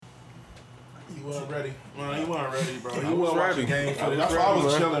You wasn't ready. Man, you wasn't ready, bro. I You was wasn't ready. watching game footage. That's That's why I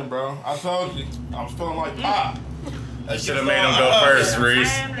was chilling, bro. I told you. I was feeling like Pop. You should have made him go first,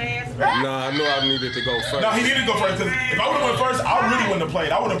 Reese. Nah, I knew I needed to go first. No, he needed to go first because if I would have went first, I really wouldn't have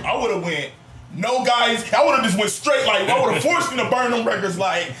played. I would have went no guys. I would have just went straight. Like I would have forced him to burn them records.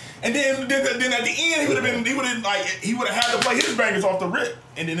 Like, and then at the end he would have had to play his bangers off the rip,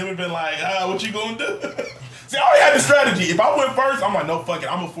 and then it would have been like, what you gonna do? See, I already had the strategy. If I went first, I'm like, no, fuck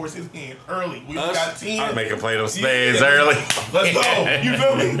it. I'm gonna force his hand early. We got 10. I'd make him play those spades early. Let's go. You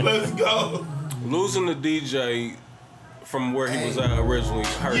feel me? Let's go. Losing the DJ from where he was at originally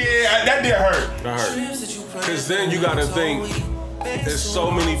hurt. Yeah, that did hurt. That hurt. Because then you gotta think, there's so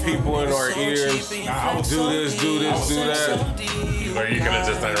many people in our ears. Do this, do that. Or you could have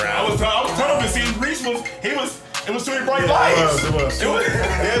just turned around. I was telling him to see Reese it was too many bright lights. It was.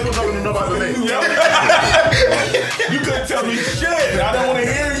 Dez was talking to nobody but me. You couldn't tell me shit. I don't want to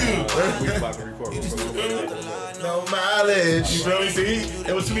hear you. We about to record. No mileage. You feel me? See,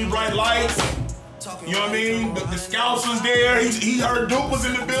 it was too many bright lights. You know what I mean? The scouts was there. He heard Duke was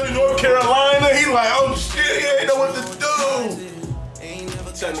in the building, North Carolina. He like, oh shit, he ain't know what to do.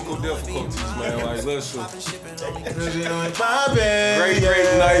 Technical difficulties, man. Like, listen. Great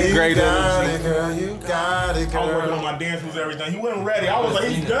Great night, great energy. Girl, you got it, I was working on girl. my dance moves and everything. He wasn't ready. I was like,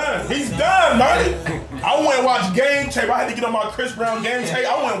 he's done. He's done, man. I went and watched game tape. I had to get on my Chris Brown game tape.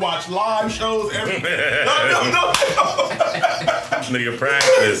 I went and watched live shows, everything. No. Nigga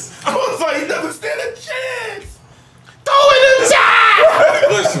practice. I was like, he doesn't stand a chance. Throw it inside!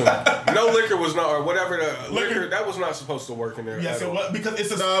 Listen, no liquor was not, or whatever the liquor, that was not supposed to work in there. Yes, it was because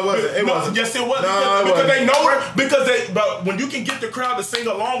it's a. No, it wasn't. It wasn't. Yes, it was. No, because it they know it. Because but when you can get the crowd to sing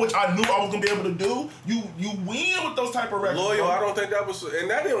along, which I knew I was gonna be able to do, you win with those type of records. Loyal, I don't think that was, and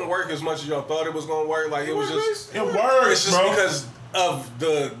that didn't work as much as y'all thought it was gonna work. Like it was just, It works, it's just bro. because of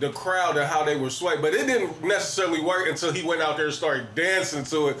the crowd and how they were swaying. But it didn't necessarily work until he went out there and started dancing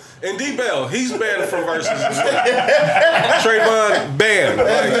to it. And D-Bell, he's banned from verses. Trayvon banned. Like,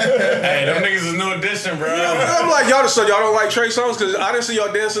 Hey, them niggas is new edition, bro. I'm like, y'all don't like Trey Songz because I didn't see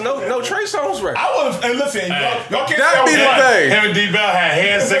y'all dancing no Trey Songz record. I was, and listen, y'all can't That tell be me the thing. Him and D-Bell had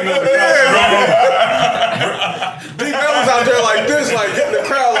hand signals. D-Bell was out there like this, like getting the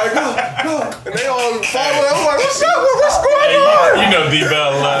crowd like this, and they all following. I'm like, what's up? What's going on? You know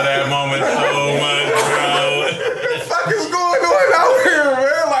D-Bell love that moment so much, bro. What the fuck is going on out here,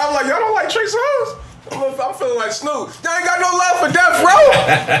 man? Like, I'm like, y'all don't like Trey Songz? I'm feeling like Snoop. Y'all ain't got no love for Death Row.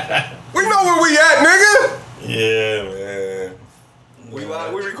 We know where we at, nigga. Yeah, man. We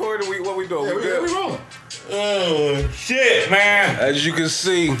live, we recording, what we doing? Yeah, we good? we rolling. Oh, shit, man. As you can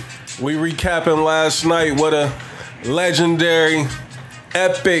see, we recapping last night. What a legendary,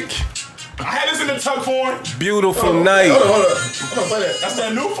 epic, I had this in the tuck form. beautiful night. Hold on, play that. That's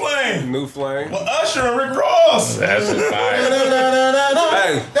that new flame. New Flame. With Usher and Rick Ross. That's a fire.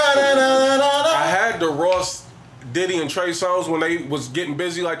 Hey, I had the Ross, Diddy, and Trey Songz when they was getting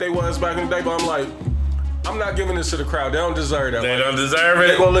busy like they was back in the day, but I'm like, I'm not giving this to the crowd. They don't deserve that. They Like, don't deserve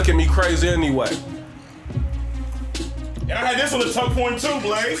they it. gonna look at me crazy anyway. And I had this on the tuck point too,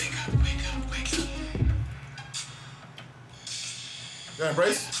 Blaze. Got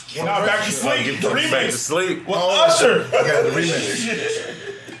Brace? And now back to Get sleep. The folks back to remix sleep. with Usher. I got the remix.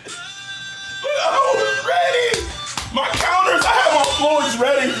 I was ready. My counters, I had my floors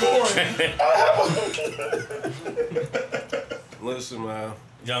ready for it. Listen, man.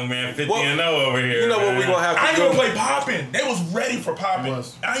 Young man 50 Well, and 0 over here. You know what we gonna have to I ain't do? even play poppin'. They was ready for poppin'.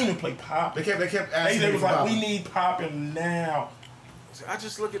 Was. I ain't even play poppin'. They kept asking They me was for like, Bobby. we need poppin' now. I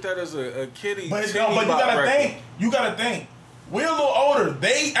just look at that as a kiddie. But teeny you bop gotta record. think. We're a little older.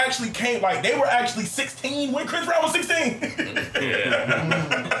 They actually came, like, they were actually 16 when Chris Brown was 16.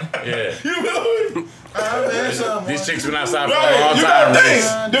 Yeah. You feel me? These chicks been outside for a Right, long you time, gotta Reese.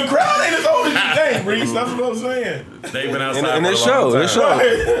 think. The crowd ain't as old as you think, Reese. That's what I'm saying. They've been outside And for it a long showed. time.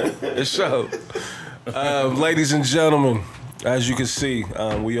 It showed. It showed. Ladies and gentlemen, as you can see,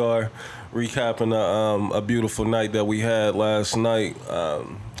 we are recapping a beautiful night that we had last night.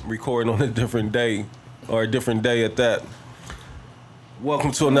 Recording on a different day, or a different day at that.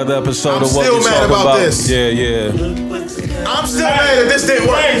 Welcome to another episode I'm of What still We mad Talk about About. this. Yeah. I'm still mad that this didn't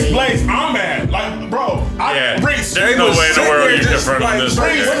work. Blaze, I'm mad. Like, bro, Yeah. Reese, There's no was way in the sitting world there you can just front on like, this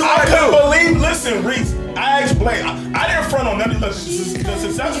Reese, nigga. I couldn't believe. Listen, Reese, I asked Blaze. I didn't front on nothing. The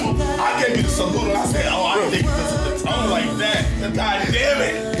successful. I gave you the salute and I said, oh, I think this is the tone like that. God damn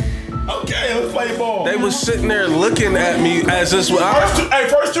it. Okay, let's play ball. They was sitting there looking at me as this was.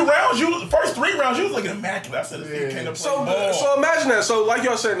 First three rounds, you was looking immaculate. I said, this nigga came to play ball. So imagine that. So like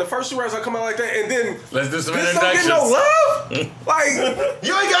y'all said, in the first 2 rounds I come out like that, and then Let's do some this don't get introductions. no love. Like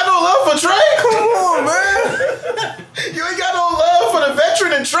You ain't got no love for Trey?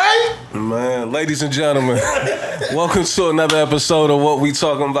 man. Ladies and gentlemen, welcome to another episode of What We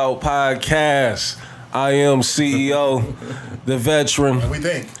Talking About podcast. I am CEO, the veteran. We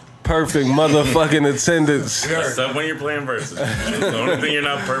think. Perfect motherfucking attendance. What's up when you're playing versus? That's the only thing you're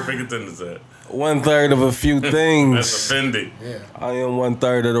not perfect attendance at. 1/3 of a few That's things. offended. Yeah. I am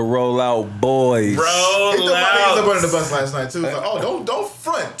 1/3 of the rollout boys. Bro, He threw my niggas up loud. under the bus last night too. He's like, oh, don't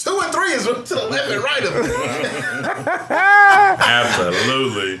front. 2 and 3 is to the left and right of it.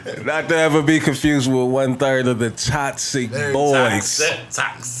 Absolutely. Not to ever be confused with 1/3 of the toxic Very boys. Very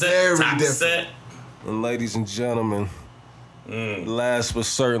Toxic. different. And ladies and gentlemen, last but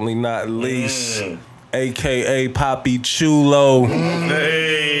certainly not least, AKA Poppy Chulo.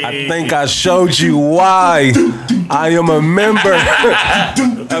 Hey. I think I showed you why I am a member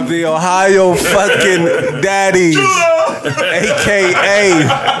of the Ohio fucking Daddies, AKA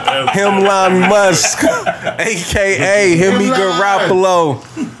Himlon Musk, AKA Hemi Garoppolo,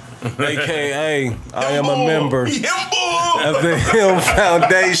 AKA I am a member of the Him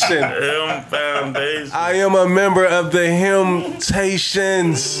Foundation. Him Foundation. I am a member of the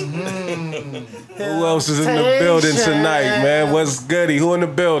Himtations. Who else is in the building tonight, man? What's goody? Who in the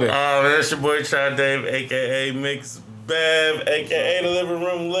building? Oh, that's your boy Chad Dave, aka Mix Bev, aka the Living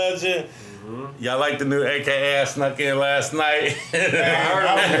Room Legend. Y'all like the new AKA I snuck in last night? I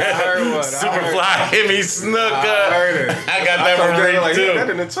heard one. Superfly hit me snuck up. I heard it. I got that one ready Like, too. that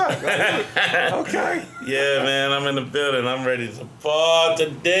in the tuck. Okay. Yeah, man, I'm in the building. I'm ready to fall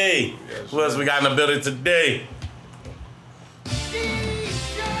today. Who else we got in the building today?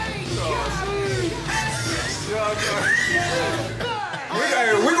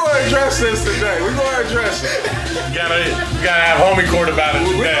 We're going to address this today. We're going to address it. You gotta have homie court about it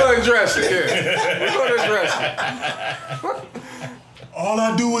We're today. going to address it, yeah. We're going to address it. All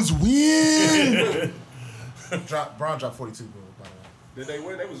I do is win. Braun dropped 42, bro, by the way. Did they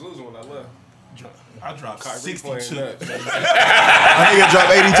win? They was losing when I left. I dropped Kyrie playing 62. nuts. I nigga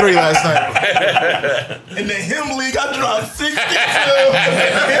dropped 83 last night. In the Him League, I dropped 62.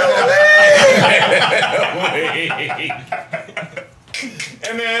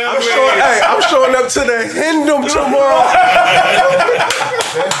 And then I'm showing up to the Hindom tomorrow.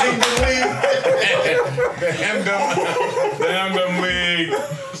 the Hemdom League.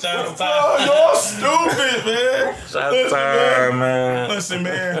 Shout out to Oh, Ty. y'all stupid, man. Shout out to Ty, man. Listen,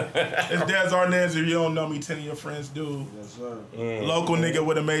 man. It's Daz Arnaz. If you don't know me, 10 of your friends do. Yes, sir. Local nigga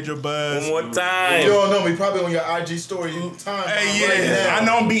with a major buzz. One more You time. don't know me, probably on your IG story. You time. Hey, right yeah. now. I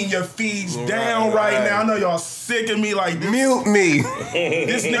know I'm beating your feeds down right now. I know y'all sick of me like this. Mute me.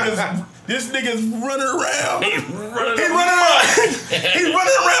 This nigga's running around. He's He running running around. He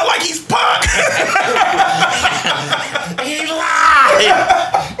running around like he's Pac. He lied.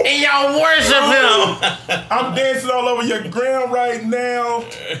 And y'all worship him. I'm dancing all over your ground right now.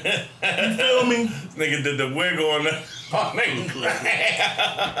 You feel me? This nigga did the wiggle on the ground.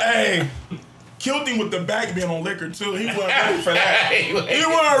 Hey, killed him with the back being on liquor too. He wasn't ready for that. He wasn't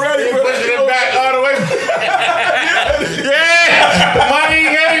ready for Pushing it that. back all the way. Yeah. Why he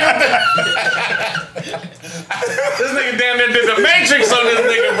got him with the... This nigga damn near did the Matrix on this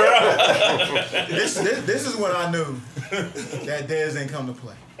nigga, bro. This is when I knew that Dez ain't come to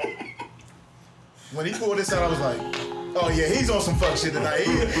play. When he pulled this out, I was like, oh yeah, he's on some fuck shit tonight.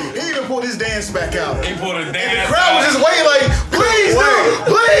 He even pulled his dance back out. He pulled a The dance crowd was out. just waiting like, please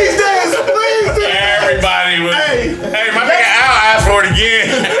dance, please dance. Everybody was. Hey. Hey, my nigga Al asked for it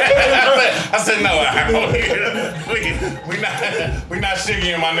again. I said no, Al. We not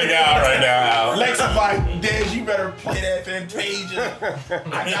shiggying my nigga out right now, Al. Lex like, Dez, you better play that Fantasia.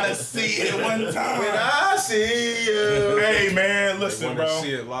 I gotta see it one When time. I see you. Hey man, listen, Want to bro.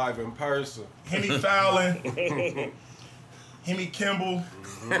 see it live in person. Hemi Fallon, Hemi Kimball,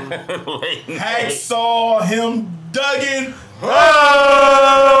 Hacksaw, him Duggan.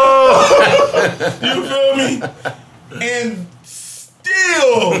 You feel me? And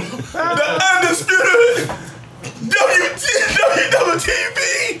still the undisputed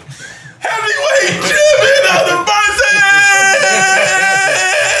WWTB heavyweight champion of the versus.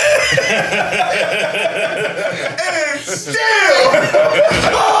 And still.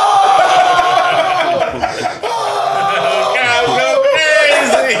 God, go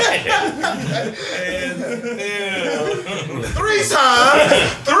crazy.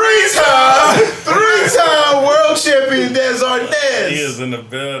 Three-time world champion Dez He Arnaz. is in the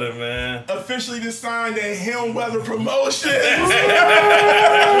building, man. Officially signed at Him Weather Promotions.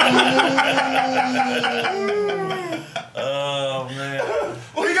 Oh man.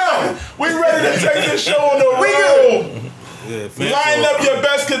 We go. We ready to take this show on the road. Yeah, Line up your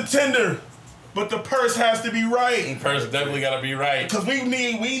best contender but the purse has to be right. Purse definitely got to be right. Cause we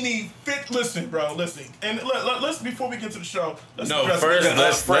need fit. Listen, bro. Listen, and let's before we get to the show. Let's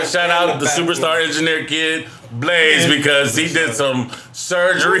let's shout out the superstar engineer kid Blaze because he did some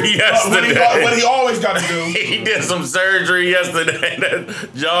surgery yesterday. What he always got to do. He did some surgery yesterday that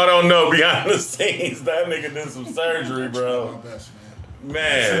y'all don't know behind the scenes. That nigga did some surgery, bro.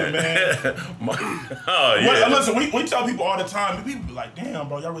 Man. Oh yeah. Listen, we tell people all the time. People be like, "Damn,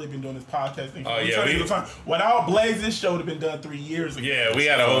 bro, y'all really been doing this podcast thing." Oh yeah. All the time. Without Blaze, this show would have been done 3 years ago. Yeah, we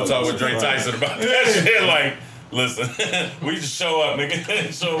had a whole talk with Dre Tyson about that shit. Like, listen, we just show up,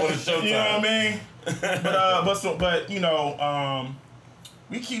 nigga. Show up when it's showtime. You know what I mean? But you know,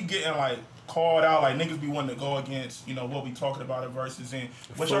 we keep getting like called out, like niggas be wanting to go against, you know, what we talking about at Versus, and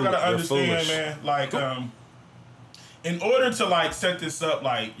what y'all gotta understand, man. Like, in order to like set this up,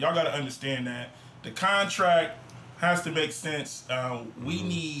 like y'all gotta understand that the contract has to make sense. We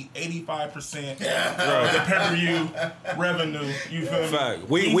need 85% of the pay-per-view revenue. You feel me? Fact.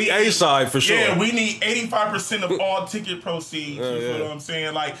 We A-side for sure. Yeah, we need 85% of all ticket proceeds. You feel what I'm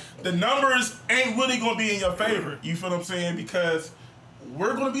saying? Like, the numbers ain't really gonna be in your favor. You feel what I'm saying? Because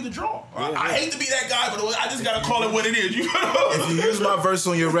we're gonna be the draw. I hate to be that guy, but I just gotta call it what it is. You know? If you use my verse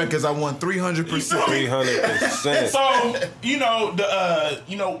on your records, I want 300%. 300%. So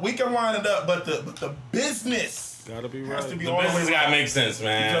we can line it up, but the business gotta be right. has to be The all business the way gotta right. make sense,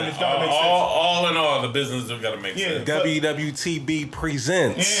 man. It's gotta make sense. All in all, the business has gotta make sense. WWTB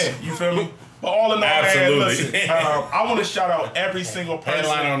presents. Yeah, you feel me? But all in all, Absolutely. man, listen, I want to shout out every single person.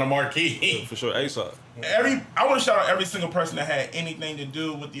 Headline on the marquee. For sure, A-side. I want to shout out every single person that had anything to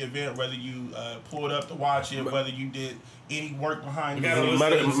do with the event, whether you pulled up to watch it, whether you did any work behind it.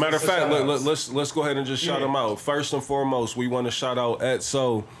 Matter of fact, let's go ahead and just shout them out. First and foremost, we want to shout out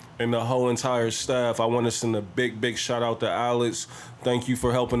Etso and the whole entire staff. I want to send a big shout out to Alex. Thank you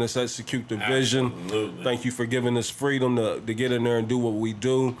for helping us execute the vision. Absolutely. Thank you for giving us freedom to get in there and do what we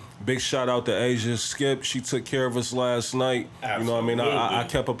do. Big shout out to Asia Skip. She took care of us last night. Absolutely. You know what I mean? I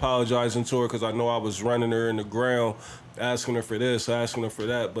kept apologizing to her because I know I was running her in the ground, asking her for this, asking her for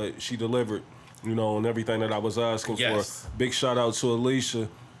that, but she delivered, you know, on everything that I was asking for. Big shout out to Alicia.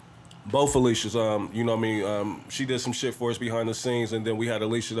 Both Alicias, you know what I mean? She did some shit for us behind the scenes, and then we had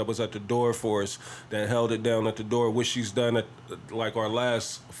Alicia that was at the door for us, that held it down at the door, which she's done at like our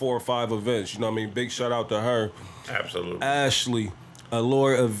last 4 or 5 events. You know what I mean? Big shout out to her. Absolutely. Ashley,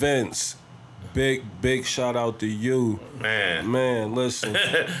 Allure Events, big shout out to you. Man, listen.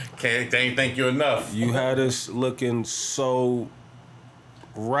 Can't thank you enough. You had us looking so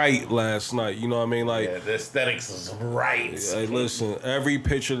right last night, you know what I mean? Like, yeah, the aesthetics is right. Hey, listen, every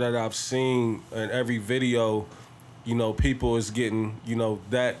picture that I've seen and every video, you know, people is getting, you know,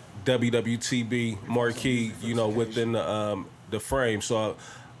 that WWTB marquee, you know, within the frame. So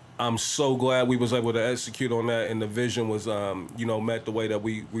I'm so glad we was able to execute on that, and the vision was, you know, met the way that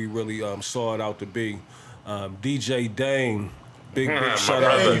we really saw it out to be. DJ Dane, big shout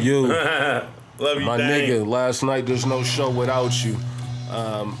out to you. Love you, my Dane. nigga. Last night there's no show without you.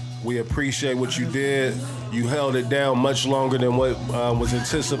 We appreciate what you did. You held it down much longer than what was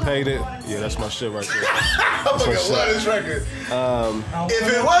anticipated. Yeah, that's my shit right there. I fucking love this record.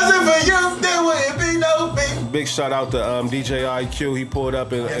 If it wasn't for you, there wouldn't be no big. Big shout out to DJ IQ. He pulled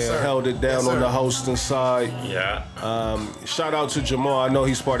up and held it down on the hosting side. Yeah. Shout out to Jamal. I know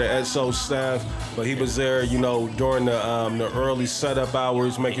he's part of Etso's staff, but he was there, you know, during the early setup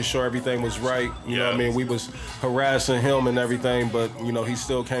hours, making sure everything was right. You know what I mean? We was harassing him and everything, but, you know, he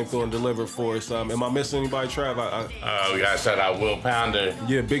still came through and delivered for us. Am I missing anybody, Trav? We got to shout out Will Pounder.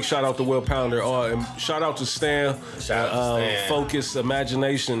 Yeah, big shout out to Will Pounder. And shout out to Stan. Shout out to Stan. Focus,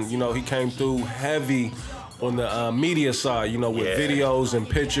 Imagination. You know, he came through heavy on the media side, you know, with videos and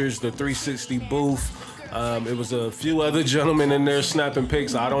pictures, the 360 booth. It was a few other gentlemen in there snapping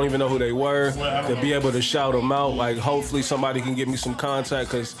pics. I don't even know who they were. To be able to shout them out, like, hopefully somebody can give me some contact,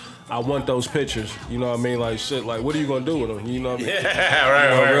 because I want those pictures. You know what I mean? Like, shit, like, what are you going to do with them? You know what I mean? Yeah,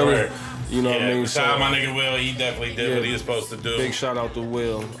 right. You know what I mean? Shout out my nigga Will. He definitely did what he was supposed to do. Big shout out to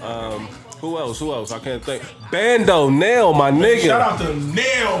Will. Who else? I can't think. Bando, Nail, my nigga. Shout out to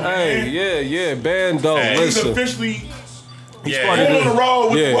Nail, man. Hey, yeah, Bando. Hey, Listen. He's officially He's Yeah, part on of the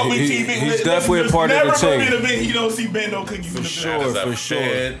road with what we he- TV. he's definitely a part of the Never gonna be team. an event you don't see Bando cookies in the sure. back. That is a for sure.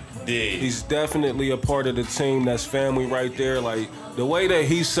 fair dig. He's definitely a part of the team. That's family right there. Like, the way that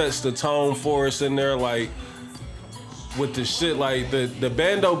he sets the tone for us in there, like, with the shit, like, the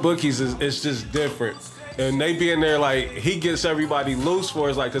Bando bookies it's just different. And they be in there, like, he gets everybody loose for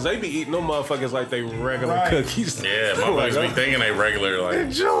us, like, because they be eating them motherfuckers like they regular Right. cookies. Yeah, motherfuckers be thinking they regular, like.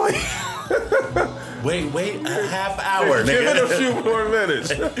 Enjoy. Wait a half hour, Give it a nigga. few more minutes.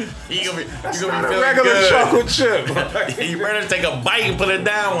 You gonna be Not feeling a regular good. chocolate chip. You better take a bite and put it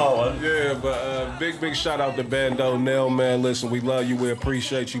down, mama. Yeah, but big shout out to Bando Nail, man. Listen, we love you. We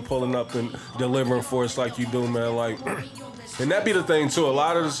appreciate you pulling up and delivering for us like you do, man. Like, and that be the thing too. A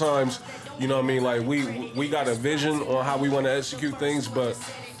lot of the times, you know what I mean? Like we got a vision on how we want to execute things, but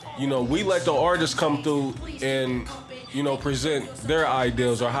you know, we let the artists come through and, you know, present their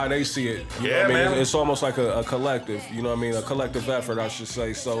ideas or how they see it. You know what I mean? man. It's almost like a collective, you know what I mean? A collective effort, I should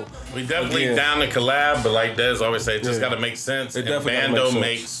say. So We definitely again, down to collab, but like Des always say, it just Yeah. gotta make sense. It And definitely gotta Bando make sense.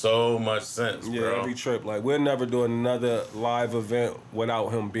 makes so much sense, Yeah, bro. every trip. Like, we're never doing another live event without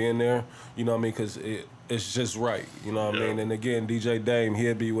him being there. You know what I mean? Because it's just right. You know what I Yeah. mean? And again, DJ Dame,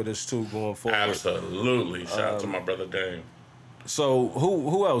 he'll be with us too going forward. Absolutely. Shout out to my brother Dane. So,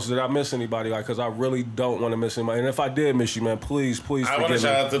 who else? Did I miss anybody? Like, because I really don't want to miss anybody. And if I did miss you, man, please I want to forgive me.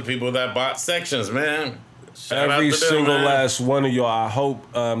 shout out to the people that bought sections, man. Shout out Every to them, single man. last one of y'all. I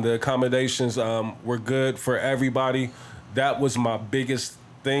hope the accommodations were good for everybody. That was my biggest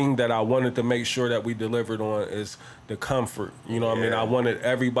thing that I wanted to make sure that we delivered on is the comfort. You know what I mean? Yeah. I wanted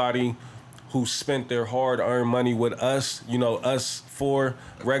everybody who spent their hard-earned money with us, you know, us four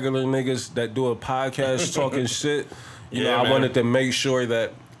regular niggas that do a podcast talking shit. You Yeah, know, I man. wanted to make sure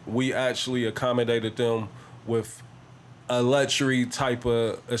that we actually accommodated them with a luxury type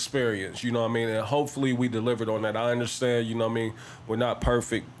of experience, you know what I mean? And hopefully we delivered on that. I understand, you know what I mean? We're not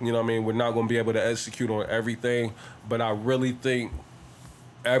perfect, you know what I mean? We're not going to be able to execute on everything, but I really think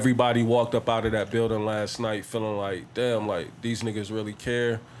everybody walked up out of that building last night feeling like, damn, like these niggas really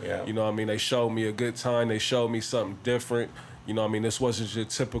care. Yeah. You know what I mean? They showed me a good time. They showed me something different. You know what I mean? This wasn't your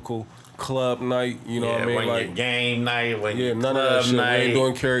typical club night, you know what I mean? When Like, your game night, when yeah, your none of that club shit. night. We ain't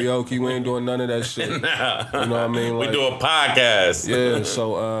doing karaoke. We ain't doing none of that shit. You know what I mean? We Like, do a podcast. yeah,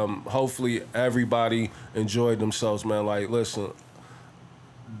 so hopefully everybody enjoyed themselves, man. Like, listen,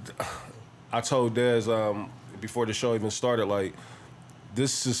 I told Dez before the show even started, like,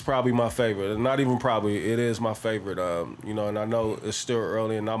 this is probably my favorite. Not even probably, it is my favorite. You know, and I know it's still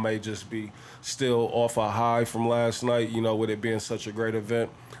early, and I may just be still off a high from last night, you know, with it being such a great event.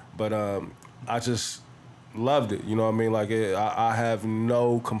 But I just loved it. You know what I mean? Like, I have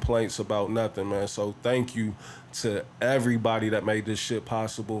no complaints about nothing, man. So thank you to everybody that made this shit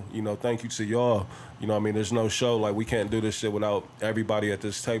possible. You know, thank you to y'all. You know what I mean? There's no show. Like, we can't do this shit without everybody at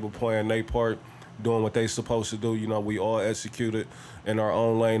this table playing their part, doing what they supposed to do. You know, we all executed in our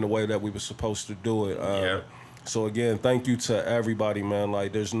own lane the way that we were supposed to do it. Yeah. So again, thank you to everybody, man.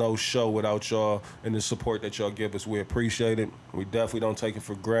 Like, there's no show without y'all and the support that y'all give us. We appreciate it. We definitely don't take it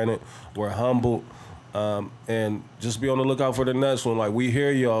for granted. We're humbled. And just be on the lookout for the next one. Like, we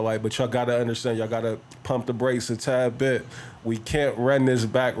hear y'all, like, but y'all gotta understand, y'all gotta pump the brakes a tad bit. We can't run this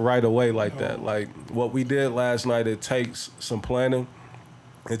back right away like that. Like, what we did last night, it takes some planning.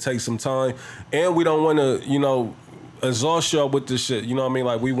 It takes some time. And we don't want to, you know, exhaust y'all with this shit. You know what I mean?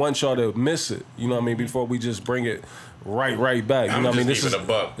 Like, we want y'all to miss it. You know what I mean? Before we just bring it right back. You I'm know what I mean? just This is keeping a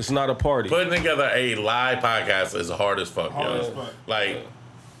buck. It's not a party. Putting together a live podcast is hard as fuck, yo. Like,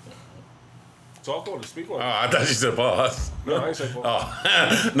 Talk on the speak on. oh, I thought you said pause. No, I ain't say pause.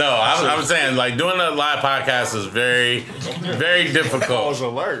 Oh, no, I'm saying, like, doing a live podcast is very, very I difficult. was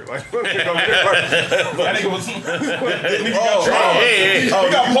alert. Like, That nigga was. Nigga got trauma. Hey, He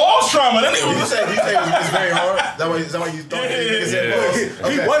got pause trauma. That nigga You was. said it's very hard. Is that why you thought you said pause?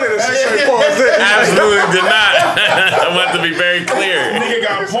 he Okay. wanted to say pause there. absolutely did not. I want to be very clear. Nigga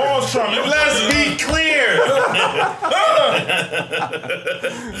got pause trauma. Let's be clear.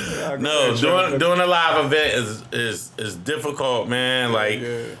 No, doing a live event is difficult, man. Like,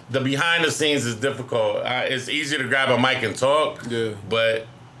 the behind the scenes is difficult. It's easy to grab a mic and talk, Yeah. but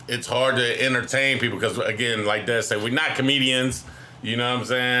it's hard to entertain people because, again, like Des said, we're not comedians. You know what I'm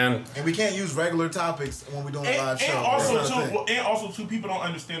saying? And we can't use regular topics when we're doing a live show. And also too, people don't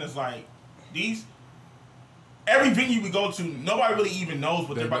understand is like every venue we go to, nobody really even knows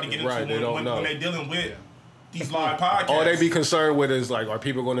what they're about to get into right, they don't know. when they're dealing with these live podcasts. All they be concerned with is, like, are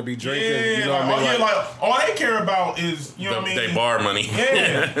people going to be drinking? Yeah, You know what I mean? like all they care about is, you know what I mean? They bar money.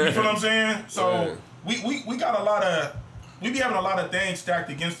 Yeah, you feel what I'm saying? So Yeah. we got a lot of, we be having a lot of things stacked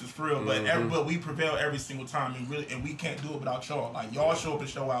against us for real, but Mm-hmm. but we prevail every single time, and we can't do it without y'all. Like, y'all show up and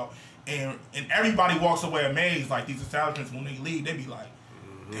show out, and everybody walks away amazed. Like, these establishments, when they leave, they be like,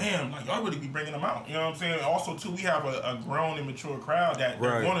 damn, like, y'all really be bringing them out. You know what I'm saying? Also too, we have a grown and mature crowd that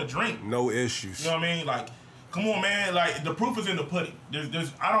Right. want to drink. No issues. You know what I mean? Like, come on, man. Like, the proof is in the pudding.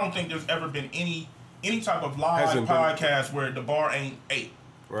 There's I don't think there's ever been any type of live Hasn't been. podcast where the bar ain't 8.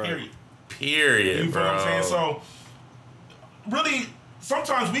 Right. Period. Period, You feel bro. what I'm saying? So, really,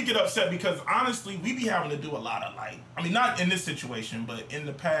 sometimes we get upset because honestly, we be having to do a lot of like, I mean, not in this situation, but in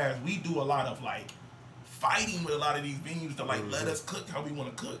the past, we do a lot of like fighting with a lot of these venues to like let us cook how we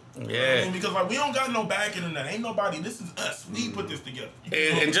want to cook. You know what I mean? Because like we don't got no backing and that. Ain't nobody. This is us. We put this together.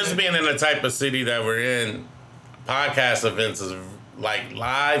 And just being in the type of city that we're in, podcast events is like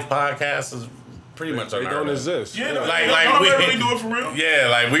live podcasts is pretty much they don't exist. Yeah, like we we really do it for real. Yeah,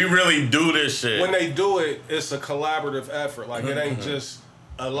 like we really do this shit. When they do it, it's a collaborative effort. Like it ain't just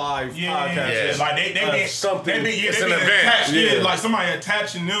a live podcast. Yeah. Like they something. It's they an be event. attached, Yeah. like somebody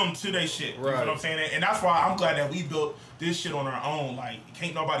attaching them to their shit. You know Right. what I'm saying? And that's why I'm glad that we built this shit on our own. Like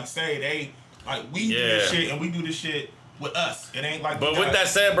can't nobody say they like we do this shit and we do this shit with us. It ain't like. But with that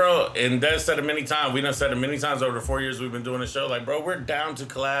said, bro, and Des said it many times. We done said it many times over the 4 years we've been doing the show. Like, bro, we're down to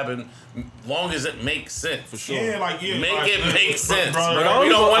collab, and long as it makes sense, for sure. Yeah, like make like, it make sense. bro, But I we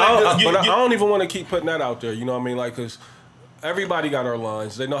don't, don't want to. I don't even want to keep putting that out there. You know what I mean? Like, cause everybody got our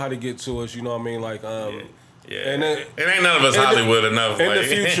lines. They know how to get to us. You know what I mean? Like, Yeah, and then, it ain't none of us Hollywood enough. in like, the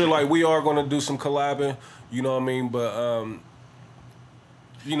future, like we are gonna do some collabing. You know what I mean? But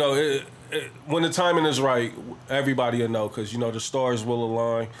you know, when the timing is right, everybody will know because you know the stars will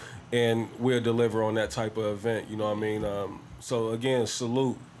align, and we'll deliver on that type of event. You know what I mean? So again,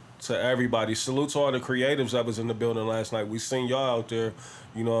 salute to everybody. Salute to all the creatives that was in the building last night. We seen y'all out there.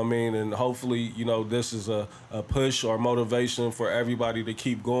 You know what I mean? And hopefully, you know, this is a push or motivation for everybody to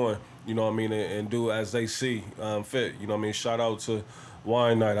keep going. You know what I mean? And do as they see fit. You know what I mean? Shout out to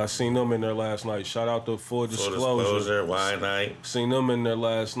Wine Night. I seen them in there last night. Shout out to Full Disclosure. Wine Night. Seen them in there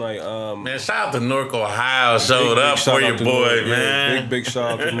last night. Man, shout out to Norco Ohio. Showed up for your boy, man. Yeah, big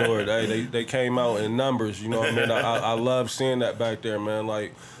shout out to Nord. Hey, they came out in numbers. You know what I mean? I love seeing that back there, man.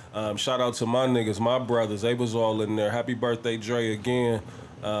 Like, shout out to my niggas, my brothers. They was all in there. Happy birthday, Dre, again.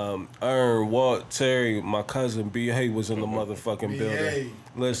 Ern, Walt, Terry, my cousin B.A. was in the motherfucking building.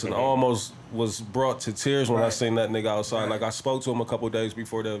 Listen, I almost was brought to tears when I seen that nigga outside. Like, I spoke to him a couple days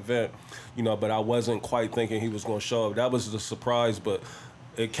before the event, you know, but I wasn't quite thinking he was going to show up. That was the surprise, but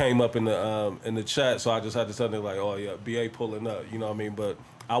it came up in the chat, so I just had to tell them, like, oh, yeah, B.A. pulling up, you know what I mean? But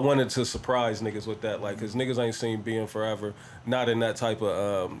I wanted to surprise niggas with that, like, because niggas ain't seen B in forever, not in that type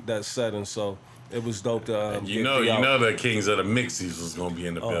of, that setting, so... It was dope to you know the Kings of the Mixies was gonna be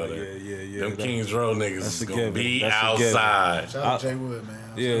in the building. Yeah. Them Kings Row niggas was gonna be That's outside. Shout out to Jay Wood, man.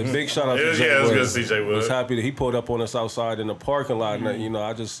 Yeah, big shout out to Jay Wood. Yeah, it was good to see Jay Wood. Was happy that he pulled up on us outside in the parking lot. And, you know,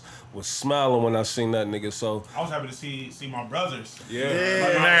 I just was smiling when I seen that nigga. So I was happy to see my brothers. Yeah.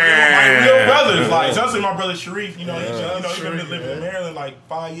 Like my real brothers. Like especially my brother Sharif. You know, he's been living in Maryland like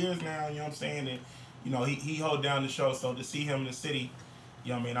 5 years now. You know what I'm saying? And you know, he hold down the show. So to see him in the city.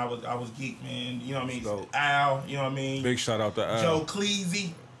 You know what I mean? I was geek, man. You know what I mean? Al, you know what I mean? Big shout out to Al. Joe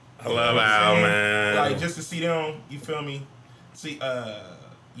Cleasy. I love Al, man. Like, just to see them, you feel me? See,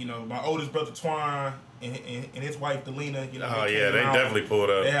 you know, my oldest brother, Twan, and his wife, Delina, you know. Oh, yeah, they definitely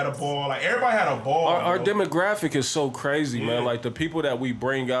pulled up. They had a ball. Like, everybody had a ball. Our demographic is so crazy, man. Like, the people that we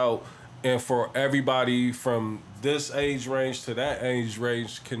bring out, and for everybody from this age range to that age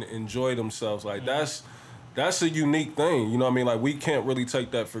range can enjoy themselves. Like, that's a unique thing, you know what I mean? Like, we can't really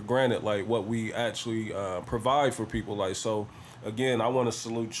take that for granted, like, what we actually provide for people. Like, so, again, I want to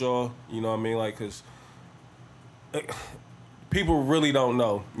salute y'all, you know what I mean? Like, because people really don't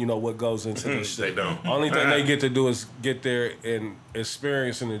know, you know, what goes into this shit. They don't. Only thing they get to do is get there and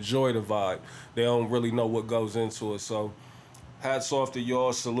experience and enjoy the vibe. They don't really know what goes into it. So, hats off to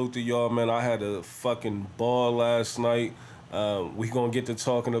y'all, salute to y'all, man. I had a fucking ball last night. We gonna get to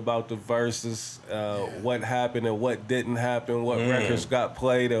talking about the verses, what happened and what didn't happen, what records got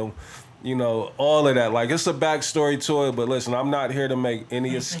played, and you know all of that. Like, it's a backstory to it, but listen, I'm not here to make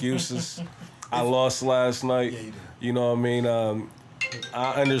any excuses. I lost last night. You know what I mean?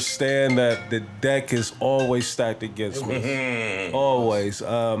 I understand that the deck is always stacked against me, always.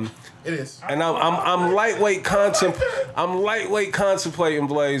 It is, and I'm lightweight contemplating,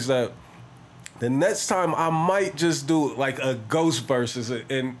 Blaze, that. The next time I might just do like a ghost versus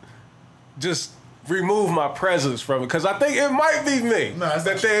and just remove my presence from it, because I think it might be me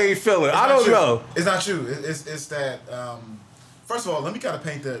that they ain't feeling. I don't know. It's not you. It's that. First of all, let me kind of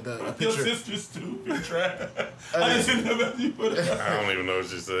paint the picture. Your sister's stupid, trash. I didn't see the message you put up. I don't even know what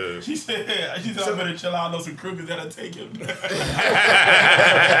she said. She said I better chill out. I know some crookers that'll take him.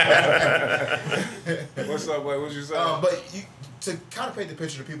 What's up, boy? What you say? But to kind of paint the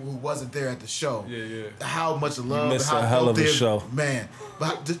picture to people who wasn't there at the show, how much love, you missed and how a hell of a show, man.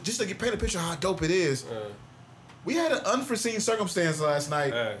 But just to paint a picture of how dope it is, we had an unforeseen circumstance last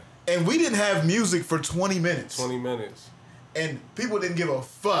night, and we didn't have music for 20 minutes. 20 minutes. and people didn't give a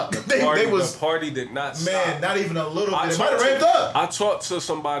fuck. The party did not stop. Man, not even a little bit. It might talked have ramped up. I talked to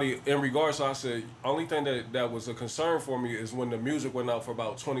somebody in regards to, I said, only thing that was a concern for me is when the music went out for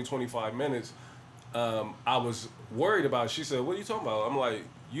about 20, 25 minutes, I was worried about it. She said, what are you talking about? I'm like,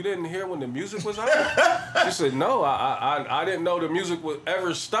 you didn't hear when the music was out? She said, no, I didn't know the music would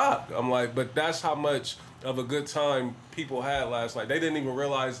ever stop. I'm like, but that's how much of a good time people had last night. They didn't even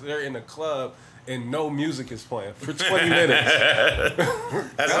realize they're in a club and no music is playing for 20 minutes.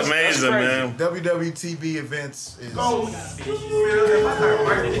 That's amazing, man. WWTB events is...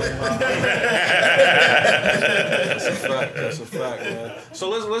 That's a fact, man. So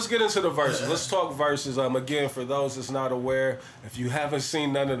let's get into the verses. Let's talk verses. Again, for those that's not aware, if you haven't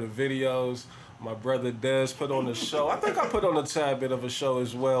seen none of the videos, my brother Dez put on the show. I think I put on a tad bit of a show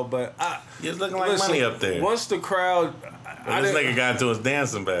as well, but You're looking like money up there. Once the crowd... This nigga got into his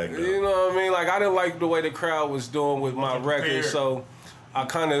dancing bag, though. You know what I mean? Like, I didn't like the way the crowd was doing with my record, so I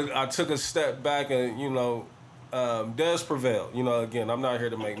took a step back and, Dez prevailed. Again, I'm not here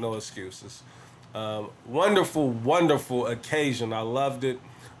to make no excuses. Wonderful, wonderful occasion. I loved it.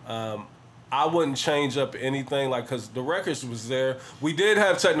 I wouldn't change up anything, because the records was there. We did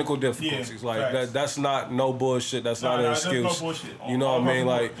have technical difficulties. That's not no bullshit. That's not an excuse. That's no bullshit. You know what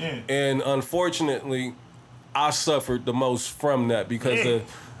I mean? And unfortunately, I suffered the most from that because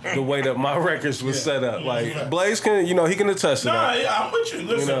the way that my records was set up. Blaze can, he can attest to that. Yeah, I'm with you.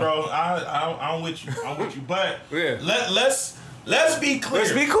 Listen, bro, I'm with you. I'm with you. But let's be clear.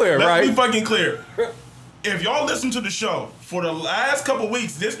 Let's be clear, right? Let's be fucking clear. If y'all listen to the show, for the last couple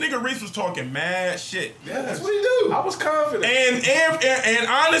weeks, this nigga Reese was talking mad shit. Yeah, that's what he do. I was confident. And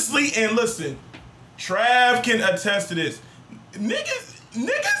honestly, and listen, Trav can attest to this. Niggas in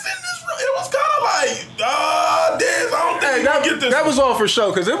this room, it was kind of like, Dez, I don't think you get this. That was all for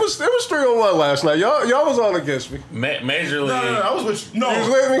show, because it was 3-on-1 last night. Y'all was all against me. Major League. No, I was with you. No. He was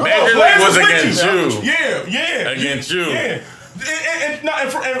with me? Major League was against you. Yeah. Against you. Yeah.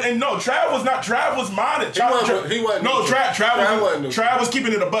 And no, Trav was not. Trav was modded. He wasn't. No, Trav was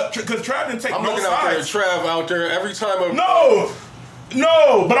keeping it a butt because Trav didn't take no sides. I'm looking out there, Trav out there every time. No,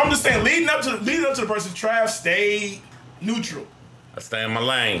 but I'm just saying, leading up to the person, Trav stayed neutral. I stay in my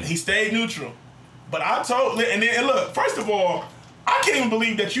lane. He stayed neutral. But I told, and look, first of all, I can't even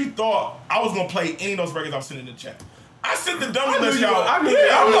believe that you thought I was gonna play any of those records I was sending in the chat. I sent the dummy list, y'all. I'm like,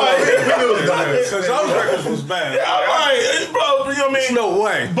 because those records was bad. Yeah, I'm like, bro, you know what I mean? No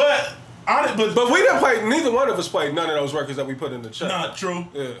way. But we didn't play. Neither one of us played none of those records that we put in the chat. Not true.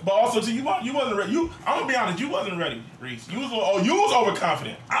 Yeah. But also, too, you wasn't ready. I'm gonna be honest, you wasn't ready, Reese. You was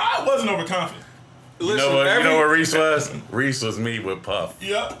overconfident. I wasn't overconfident. Listen, you know what Reese was? Reese was me with Puff.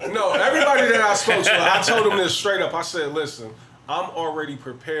 Yep. No, everybody that I spoke to, I told them this straight up. I said, listen, I'm already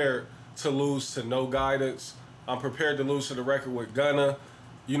prepared to lose to No Guidance. I'm prepared to lose to the record with Gunna.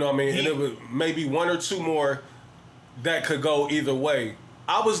 You know what I mean? And it was maybe one or two more that could go either way.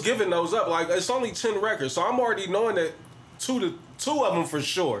 I was giving those up. Like, it's only 10 records, so I'm already knowing that two of them for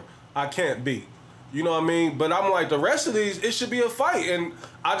sure I can't beat. You know what I mean? But I'm like, the rest of these, it should be a fight. And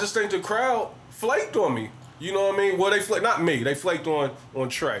I just think the crowd flaked on me. You know what I mean? Well, they flaked, not me. They flaked on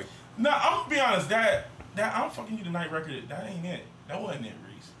Trey. No, I'm gonna be honest. That I'm fucking you tonight record. That ain't it. That wasn't it,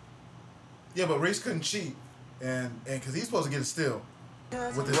 Reese. Yeah, but Reese couldn't cheat, and because he's supposed to get a steal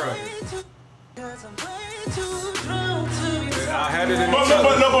with this record. I had it in the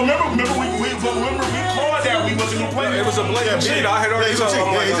But remember we called that we wasn't gonna play. It was a blatant cheat. I had already told him.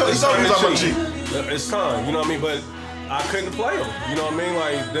 He told me he was about to cheat. It's time. You know what I mean? But I couldn't play them. You know what I mean?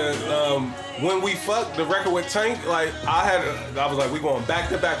 Like when we fucked the record with Tank, like I was like, we going back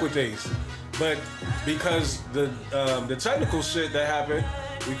to back with these. But because the technical shit that happened,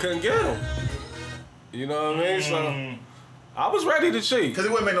 we couldn't get them. You know what I mean? So I was ready to cheat. Because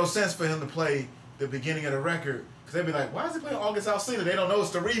it wouldn't make no sense for him to play the beginning of the record. Because they'd be like, why is he playing August Alsina? They don't know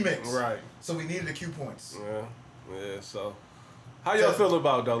it's the remix. Right. So we needed the Q points. Yeah. So how y'all feel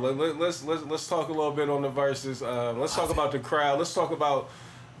about though? Let's talk a little bit on the verses. Let's talk about the crowd. Let's talk about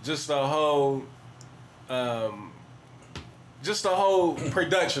just the whole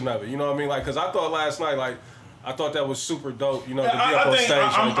production of it. You know what I mean? Like, because I thought last night, like, I thought that was super dope. You know, to be up on stage.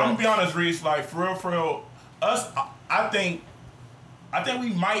 I'm gonna be honest, Reese. Like, for real, us. I think we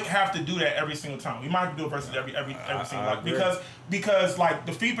might have to do that every single time. We might have to do it versus every single time because like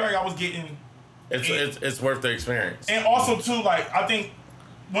the feedback I was getting. It's worth the experience. And also too, like, I think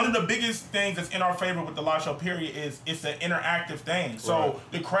one of the biggest things that's in our favor with the live show period is it's an interactive thing. So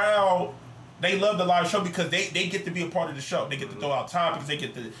the crowd, they love the live show because they get to be a part of the show. They get to throw out topics. They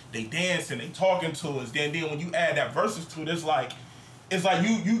dance and they talking to us. Then when you add that verses to it, it's like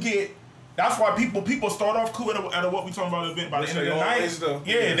you get That's why people start off cool at what we talking about event. By the end of the always night,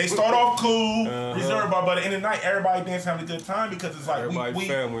 do. they start off cool, reserved. But by the end of the night, everybody dance, having a good time because it's like we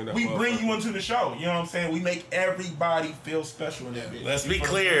bring you into the show. You know what I'm saying? We make everybody feel special in that bitch. Let's be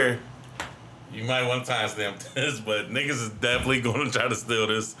clear. You might want to timestamp this, but niggas is definitely going to try to steal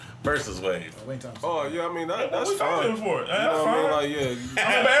this versus wave. Oh yeah, I mean that's we fine. For it. You know what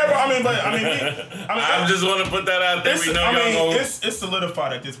I mean? Like I just want to put that out there. We know y'all it's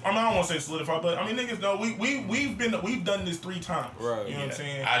solidified at this. I don't want to say solidified, but niggas know we've done this 3 times. Right. You know what I'm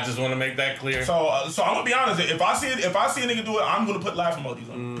saying? I just want to make that clear. So I'm gonna be honest. If I see a nigga do it, I'm gonna put laugh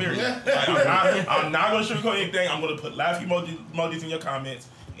emojis on. Period. Like, I'm not gonna sugarcoat anything. I'm gonna put laugh emojis in your comments.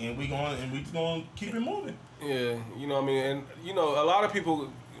 And we gonna keep it moving. Yeah, you know what I mean? And, you know, a lot of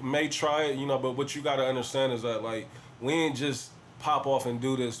people may try it, you know, but what you got to understand is that, like, we ain't just pop off and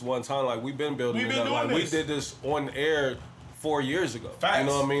do this one time. Like, we've been building it up. Like, we did this on air 4 years ago. Facts. You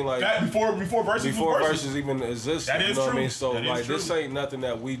know what I mean? Like, before Versus even existed. That is you know true. What I mean? So, that like, this ain't nothing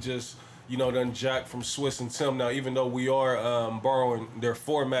that we just, you know, done jack from Swiss and Tim. Now, even though we are borrowing their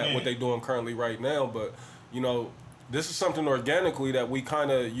format, what they doing currently right now, but, you know, this is something organically that we kind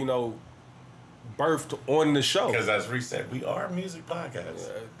of, you know, birthed on the show. Because as Reese said, we are a music podcast.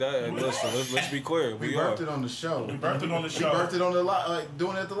 Listen, let's be clear. We birthed it on the show. We birthed it on the show. We birthed it on the like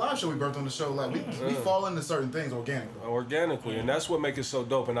doing it at the live show. We birthed on the show. Like we fall into certain things organically. And that's what makes it so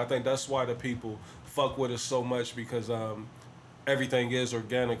dope. And I think that's why the people fuck with us so much because everything is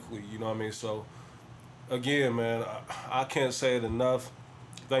organically. You know what I mean? So again, man, I can't say it enough.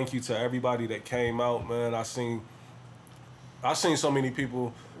 Thank you to everybody that came out, man. I seen so many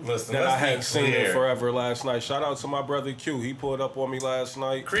people that I hadn't seen in forever last night. Shout out to my brother Q. He pulled up on me last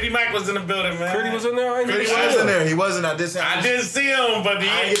night. Creedy Mike was in the building, man. Creedy was in there? Creedy was in there. He wasn't. I didn't see him, but I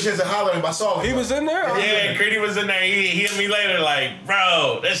didn't get a chance to holler at him. I saw him. He was in there? Yeah, Creedy was in there. He hit me later like,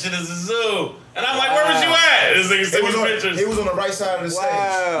 bro, that shit is a zoo. And I'm like, where was you at? This nigga sent me pictures. He was on the right side of the stage.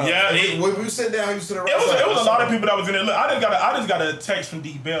 Yeah. When we sit down, he was to the right side. It was a lot of people that was in there. Look, I just got a text from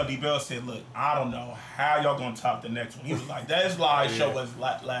D Bell. D Bell said, look, I don't know how y'all gonna top the next one. He was like, that live show was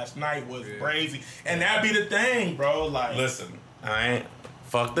last night was crazy. And that be the thing, bro. Like, listen, I ain't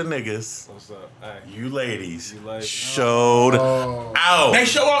fuck the niggas. What's up? Hey. You ladies showed out. They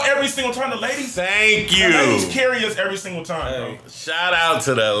show out every single time. The ladies. Thank you. The ladies carry us every single time, bro. Shout out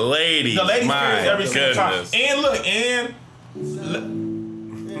to the ladies. The ladies carry us every single time. And look, I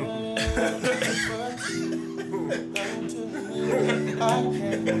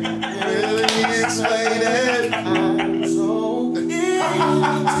can't really explain it.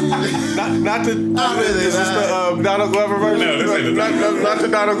 Not the. Is this the Donald Glover version? No, this ain't the not the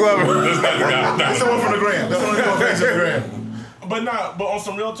Donald Glover. This is not the guy. That's the one from the gram. That's the one from the gram. But on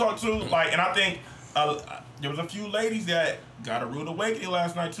some real talk too, like, and I think there was a few ladies that got a rude awakening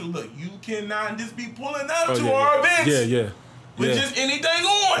last night too. Look, you cannot just be pulling up to our events. With just anything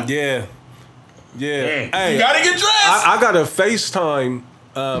on. Yeah. Hey, you gotta get dressed. I got a FaceTime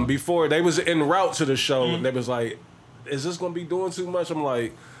before they was en route to the show. And they was like, "Is this gonna be doing too much?" I'm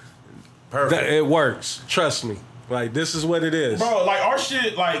like, Perfect. It works. Trust me. Like, this is what it is, bro. Like, our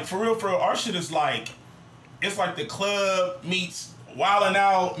shit, like, for real, our shit is like, it's like the club meets Wildin'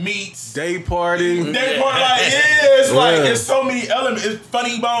 Out meets day party. Like, it's like it's so many elements. It's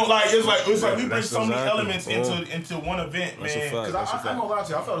funny bone. Like, it's like we bring so many elements into one event, That's man. Because I'm gonna lie to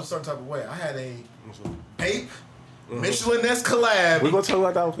you, I felt a certain type of way. I had a Bape Michelin-esque collab. We're gonna talk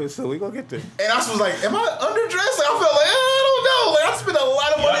about the outfits, so we're gonna get there. And I was like, am I underdressed? Like, I felt like, I don't know. Like, I spent a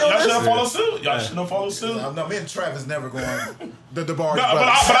lot of money on this. Y'all should have followed suit. No, me and Travis never going the bar. No, but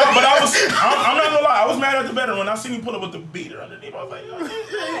I'm not gonna lie. I was mad at the veteran when I seen him pull up with the beater underneath. I was like,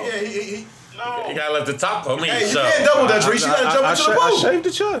 he no. You gotta let the top on me. Hey, you can't double dutch, Reese. You gotta jump into the pool. I shaved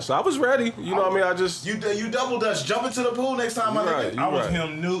the chest. I was ready. You know what I mean? I just you double dutch. Jump into the pool next time. I was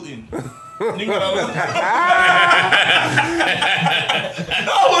him Newton. I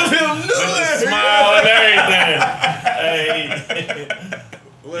was him Newton. Smile and everything. Hey.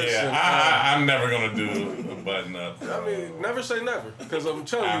 Listen, I'm never gonna do a button up. I mean, never say never. Because I'm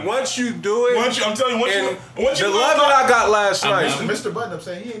telling you, once you do it, once you the love that I got last night. Mr. Button Up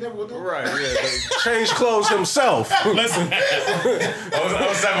saying he ain't never gonna do it. Right, yeah. Change clothes himself. Listen.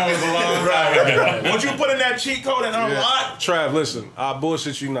 07 was a long time ago. Once you put in that cheat code and unlock. Trav, listen, I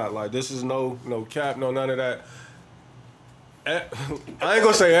bullshit you not. Like, this is no cap, no none of that. I ain't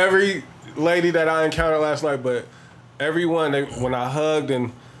gonna say every lady that I encountered last night, but everyone, when I hugged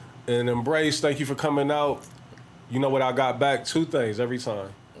and embraced, thank you for coming out. You know what I got back? 2 things every time.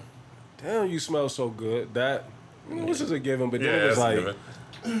 Damn, you smell so good. That, this is a given, but then it was like,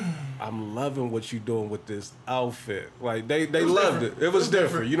 I'm loving what you doing with this outfit. Like they loved it. It was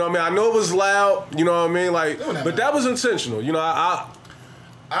different. You know what I mean? I know it was loud. You know what I mean? Like, but that was intentional. You know, I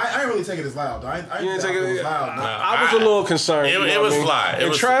didn't really take it as loud. I didn't take it loud. I was a little concerned. It was fly.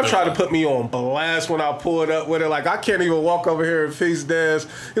 And Trav tried to put me on blast when I pulled up with it. Like, I can't even walk over here and feast dance.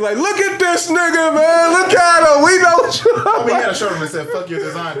 He's like, look at this nigga, man. Look at him. We know what you I mean, he had a shirt on that said, fuck your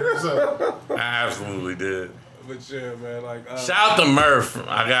designer. So. I absolutely did. But yeah, man, like shout out to Murph.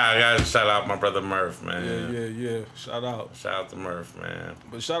 I got to shout out my brother Murph, man. Yeah. Shout out to Murph, man.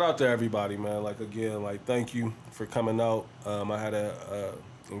 But shout out to everybody, man. Like again, like thank you for coming out. I had a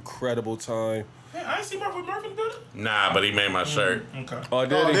incredible time. Man, I ain't see Murph with Murph in the building. Nah, but he made my shirt. Okay. Oh,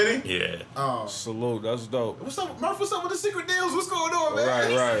 did he? Yeah. Oh. Salute. That's dope. What's up, Murph? What's up with the secret deals? What's going on, man?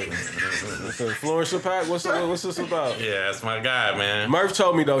 Right. Influencer pack. What's this about? Yeah, that's my guy, man. Murph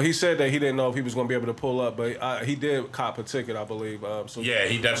told me though. He said that he didn't know if he was gonna be able to pull up, but he did cop a ticket, I believe. So yeah,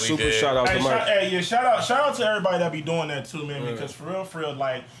 he definitely super did. Shout out to Murph. Shout out to everybody that be doing that too, man. Because for real,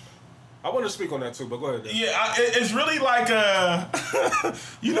 like. I want to speak on that too, but go ahead. Dan. Yeah, it's really like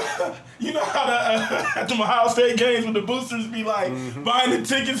you know how at the Ohio State games when the boosters be like buying the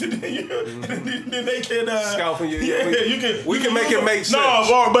tickets and then they can scalping you. Yeah, you can. We can make it make sense.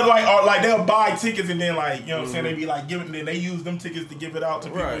 No, but like they'll buy tickets and then like you know what I'm saying they be like giving then they use them tickets to give it out to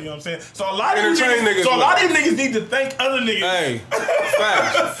people. You know what I'm saying? So a lot of these niggas need to thank other niggas. Hey,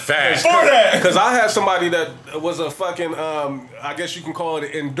 facts for that. Because I had somebody that was a fucking I guess you can call it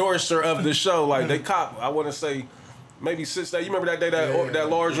an endorser of the show. Like they cop, I want to say maybe 6 days. You remember that day that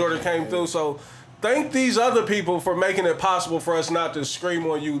large order came through? So thank these other people for making it possible for us not to scream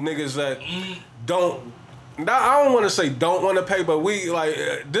on you niggas that don't. I don't want to say don't want to pay, but we like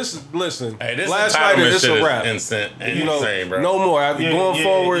this. Listen, hey, this last night it's a wrap. Insane, bro. No more. Going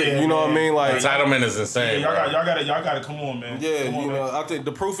forward, you know what I mean. Like entitlement is insane. Y'all gotta come on, man. Yeah, I think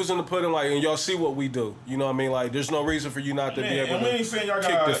the proof is in the pudding. Like, and y'all see what we do. You know what I mean. Like, there's no reason for you not to be able and we ain't to saying y'all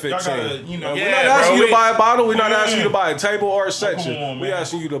kick gotta, the 15. you know, we're not asking you to buy a bottle. We're not asking you to buy a table or a section. on, we're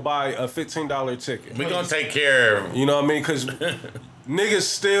asking you to buy a $15 ticket. We're gonna take care of. You know what I mean? Because niggas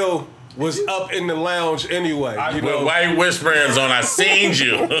still was up in the lounge anyway. With white whisperings on, I seen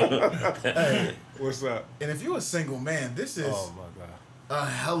you. Hey, what's up? And if you're a single man, this is God, a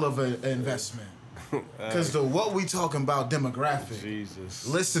hell of an investment. Because what we talking about demographic,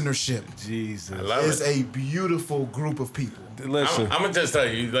 listenership, is a beautiful group of people. Listen, I'm gonna just tell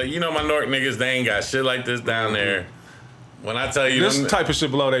you, like, you know, my North niggas, they ain't got shit like this down there. When I tell you this type of shit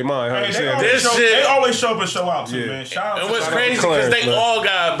blow their mind. They always show up and show out too, man. Shout out. And what's crazy because they all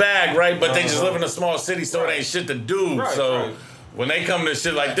got a bag, right? But they just live in a small city, so it ain't shit to do. When they come to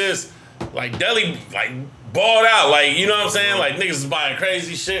shit like this, like Deli, like balled out, like you know what I'm saying? Like niggas is buying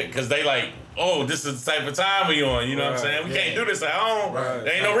crazy shit because they like, oh, this is the type of time we on. You know what I'm saying? We can't do this at home.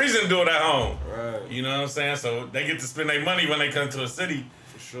 There ain't no reason to do it at home. You know what I'm saying? So they get to spend their money when they come to a city.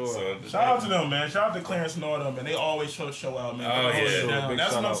 Sure. So, shout out to them, man. Shout out to Clarence and all them, man. They always show out, man. Oh, yeah.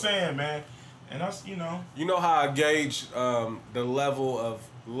 That's what I'm saying, man. And that's, you know. You know how I gauge the level of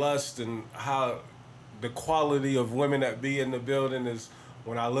lust and how the quality of women that be in the building is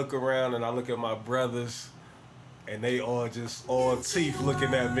when I look around and I look at my brothers and they all just all teeth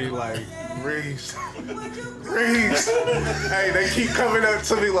looking at me like, Reese. Hey, they keep coming up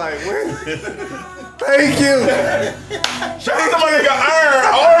to me like, thank you. Shout out to my nigga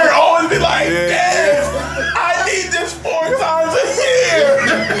Earn always be like, damn, I need this 4 times a year.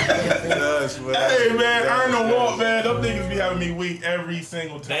 Yes, man. Hey, man, Earn the Walt, man. Them niggas be having me weak every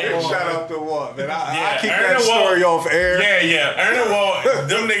single time. Shout out to Walt, man. I keep that story off air. Yeah. Earn the Walt,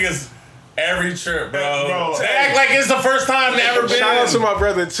 them niggas. Every trip, bro. They act like it's the first time they ever been. Shout out to my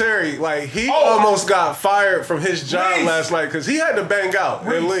brother Terry. Like, he almost got fired from his job last night because he had to bang out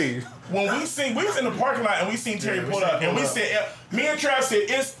and leave. When we was in the parking lot and we seen Terry pull up, and we said, me and Trav said,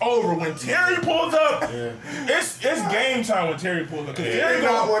 it's over. When Terry pulls up, it's game time when Terry pulls up. Because Terry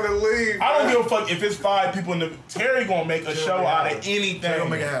don't want to leave. I don't give a fuck if it's 5 people in the. Terry gonna make a show out of anything. Terry gonna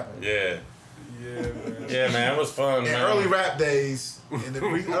make it happen. Yeah, man. It was fun, man. In early rap days, in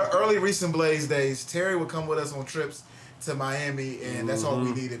the early Recent Blaze days, Terry would come with us on trips to Miami, and that's all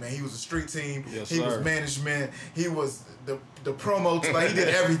we needed, man. He was a street team. He was management. He was the promo. Like, he did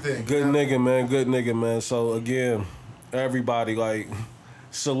everything. Good nigga, man. So, again, everybody, like,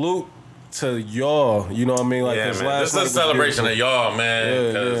 salute to y'all. You know what I mean? Like, man. Last this is a celebration of y'all,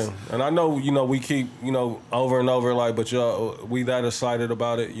 man. Yeah. And I know, we keep, over and over, like, but y'all, we that excited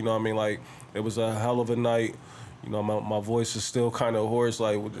about it. You know what I mean? Like, it was a hell of a night. My voice is still kind of hoarse.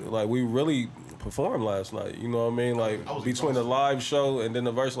 Like we really performed last night. You know what I mean? Like, between the live show and then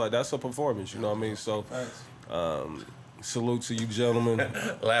the verse, like, that's a performance. You know what I mean? So, Salute to you, gentlemen.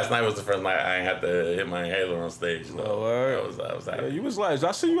 Last night was the first night I ain't had to hit my inhaler on stage. So all right. I was happy. Yeah, you was nice.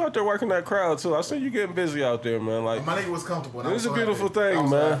 I see you out there working that crowd too. I see you getting busy out there, man. Like my nigga was comfortable. It's a beautiful thing,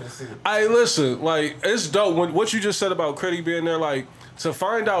 man. Hey, listen, like it's dope. What you just said about Critty being there, like to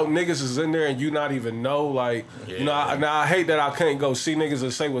find out niggas is in there and you not even know, like you know. I hate that I can't go see niggas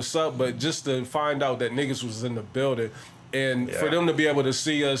and say what's up, but just to find out that niggas was in the building, and for them to be able to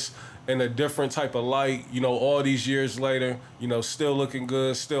see us in a different type of light, you know, all these years later, you know, still looking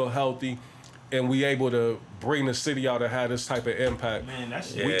good, still healthy, and we able to bring the city out and have this type of impact. Man,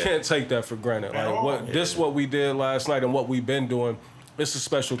 that's we can't take that for granted. Like what we did last night and what we've been doing, it's a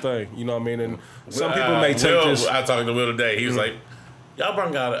special thing. You know what I mean? And some people may take this. I talked to Will today. He was like, y'all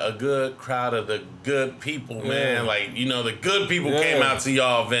brought out a good crowd of the good people, man. Like, you know, the good people came out to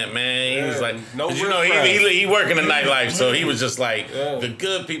y'all event, man. He was like, you know, he work in the nightlife, so he was just like, the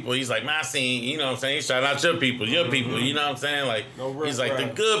good people. He's like, man, I seen, you know what I'm saying? He's shouting out your people, you know what I'm saying? Like, he's like,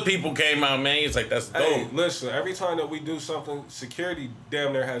 the good people came out, man. He's like, that's dope. Hey, listen, every time that we do something, security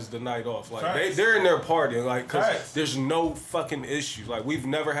damn near has the night off. Like, they're in there partying, like, because there's no fucking issues. Like, we've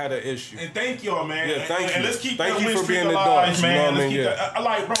never had an issue. And thank y'all, man. Yeah, thank you. And let's keep thank that you for being alive, adults, man. you know what I mean?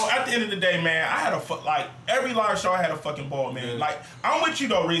 Like, bro, at the end of the day, man, I had every live show I had a fucking ball, man. Like, I'm with you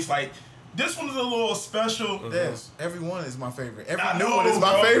though, Reese. Like, this one is a little special. Yes, every one is my favorite. Every new one is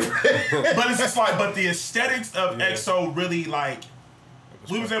my favorite. But it's just like, but the aesthetics of EXO really like,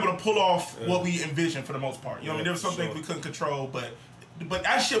 we was able to pull off what we envisioned for the most part. You know what I mean? There was some things we couldn't control, but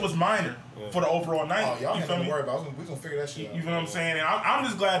that shit was minor for the overall night. Oh, y'all ain't worry about it. We gonna figure that shit out. You know what I'm saying? And I'm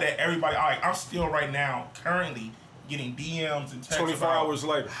just glad that everybody, I'm still right now, currently, getting DMs and texts 24 hours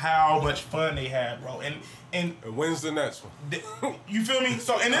later, how much fun they had, bro. And when's the next one? You feel me?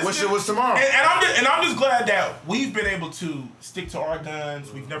 So and wish it was tomorrow. And I'm just glad that we've been able to stick to our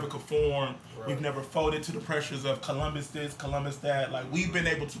guns. We've never conformed. We've never folded to the pressures of Columbus this, Columbus that. Like, we've been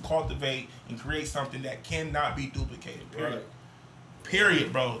able to cultivate and create something that cannot be duplicated. Period.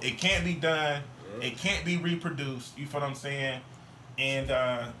 Period, bro. It can't be done. It can't be reproduced. You feel what I'm saying? And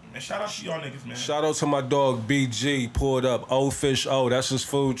shout out to y'all niggas, man. Shout out to my dog BG, pulled up. Old Fish O, that's his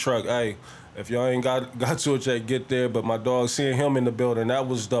food truck. Hey, if y'all ain't got to it yet, get there. But my dog, seeing him in the building, that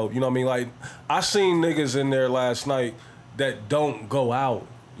was dope. You know what I mean? Like, I seen niggas in there last night that don't go out.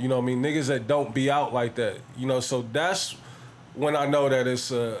 You know what I mean? Niggas that don't be out like that. You know, so that's when I know that it's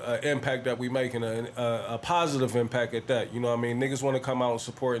an impact that we making, a positive impact at that. You know what I mean? Niggas want to come out and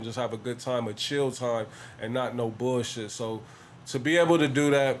support and just have a good time, a chill time, and not no bullshit. So to be able to do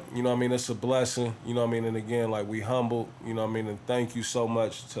that, you know what I mean, it's a blessing, you know what I mean, and again, like, we humbled, you know what I mean, and thank you so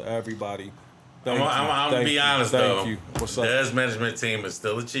much to everybody. I'm gonna be honest though. Thank you. What's up? Dez management team is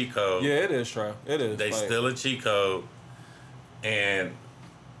still a cheat code. Yeah, it is, Troy. It is. They still a cheat code, and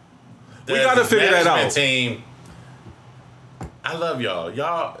we gotta figure that out. Management team, I love y'all.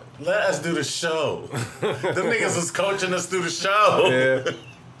 Y'all, let us do the show. Them niggas was coaching us through the show. Yeah.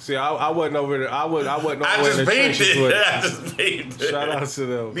 See, I wasn't over there. I wasn't over there. I just peeped it. Shout out to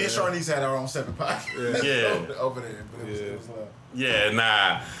them. Me and Sharnice had our own separate podcast. Yeah. over there. But it was love. Yeah,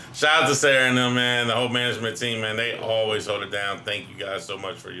 nah. Shout out to Sarah and them, man. The whole management team, man. They always hold it down. Thank you guys so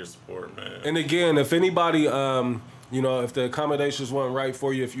much for your support, man. And again, if anybody, you know, if the accommodations weren't right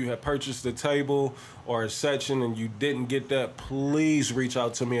for you, if you had purchased a table or a section and you didn't get that, please reach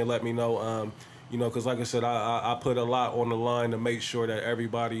out to me and let me know. You know, because like I said, I put a lot on the line to make sure that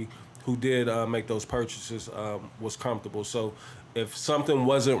everybody who did make those purchases was comfortable. So if something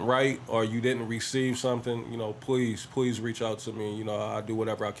wasn't right or you didn't receive something, you know, please reach out to me. You know, I do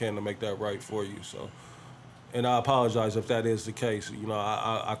whatever I can to make that right for you. So, and I apologize if that is the case. You know,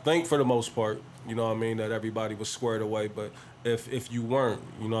 I think for the most part, you know what I mean, that everybody was squared away. But if you weren't,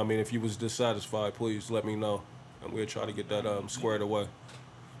 you know what I mean, if you was dissatisfied, please let me know. And we'll try to get that squared away.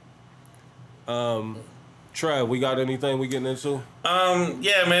 Trav, we got anything we getting into?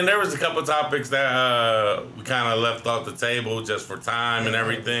 Yeah, man, there was a couple topics that we kind of left off the table just for time and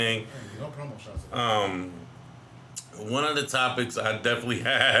everything. One of the topics I definitely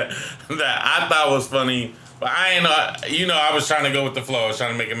had that I thought was funny, but I ain't know, you know, I was trying to go with the flow. I was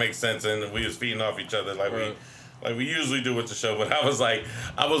trying to make it make sense, and we was feeding off each other like we usually do with the show. But I was like,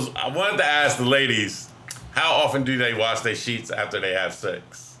 I wanted to ask the ladies, how often do they wash their sheets after they have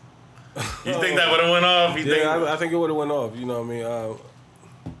sex? You think that would have went off? I think it would have went off. You know what I mean?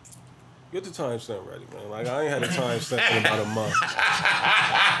 Get the timestamp ready, man. Like, I ain't had a timestamp in about a month.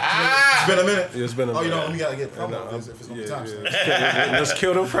 It's been a minute. It's been a minute. Oh, you know, we gotta get promo if it's on the timestamp. Let's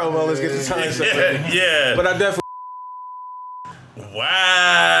kill the promo. Let's get the timestamp ready. Yeah. But I definitely.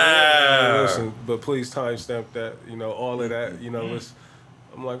 Wow. Listen, but please timestamp that. You know, all of that. You know,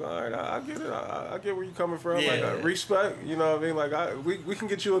 I'm I'm like, all right, I get it. I get where you coming from. Yeah. Like, respect. You know what I mean? Like, we can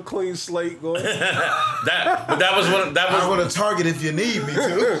get you a clean slate going. that was one. I want to target if you need me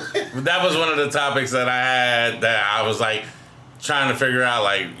to. That was one of the topics that I had that I was like trying to figure out,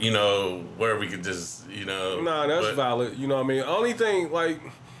 like, you know, where we could just, you know. Nah, that's valid. You know what I mean? Only thing, like,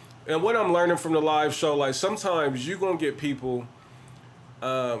 and what I'm learning from the live show, like, sometimes you're going to get people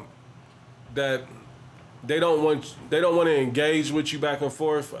that they don't want to engage with you back and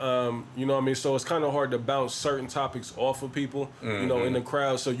forth. You know what I mean? So it's kind of hard to bounce certain topics off of people, you know, in the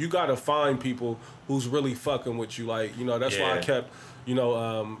crowd. So you got to find people who's really fucking with you. Like, you know, that's why I kept, you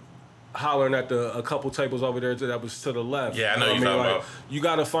know, hollering at a couple tables over there that was to the left. Yeah, I know you're talking about. You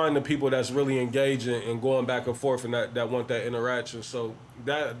got to find the people that's really engaging and going back and forth and that want that interaction. So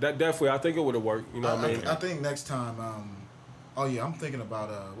that definitely, I think it would have worked. You know what I mean? I think next time, oh yeah, I'm thinking about,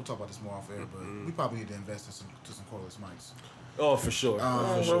 we'll talk about this more off air, but we probably need to invest in some cordless mics. Oh, for sure.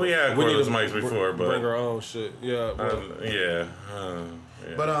 Well, we had cordless mics before, but bring our own shit. Yeah. Yeah.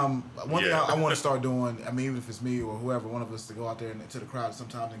 But one thing I want to start doing, I mean, even if it's me or whoever, one of us to go out there to the crowd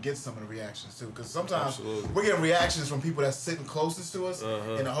sometimes and get some of the reactions too, because sometimes we're getting reactions from people that's sitting closest to us,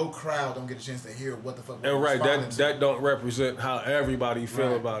 and the whole crowd don't get a chance to hear what the fuck. And that don't represent how everybody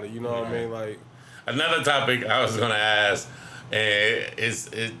feel about it. You know what I mean? Like, another topic I was gonna ask is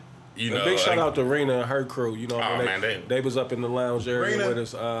you know, a big shout out to Rena and her crew. You know, they was up in the lounge area Rena, with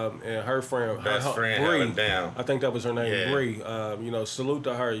us, and her friend, best friend, held it down. I think that was her name, Bree. You know, salute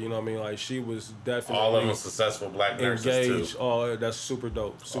to her. You know what I mean? Like, she was definitely all of them successful black nurses engaged. too. Oh, that's super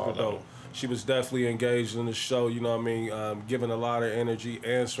dope. Super dope. She was definitely engaged in the show. You know what I mean? Giving a lot of energy,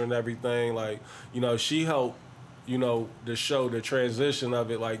 answering everything. Like, you know, she helped. You know, the show, the transition of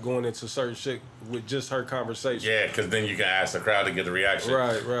it, like going into certain shit with just her conversation. Yeah, because then you can ask the crowd to get a reaction.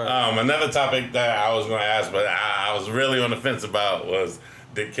 Right. Another topic that I was going to ask, but I was really on the fence about was,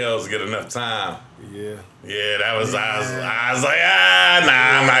 did Kells get enough time? Yeah. Yeah, that was, I was like,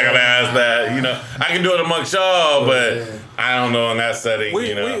 I'm not going to ask that. You know, I can do it amongst y'all, but I don't know in that setting,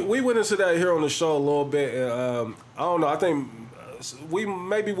 you know. We went into that here on the show a little bit, and I don't know, I think we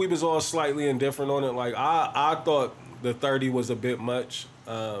was all slightly indifferent on it. Like, I thought the 30 was a bit much.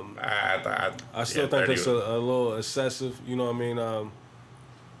 I still think it's a little excessive. You know what I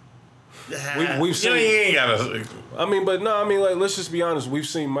mean? We've seen. You ain't gotta. I mean, but no. I mean, like, let's just be honest. We've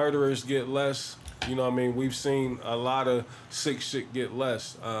seen murderers get less. You know what I mean? We've seen a lot of sick shit get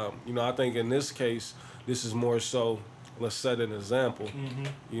less. You know, I think in this case, this is more so. Let's set an example. Mm-hmm.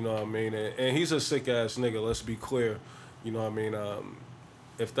 You know what I mean? And he's a sick ass nigga. Let's be clear. You know what I mean?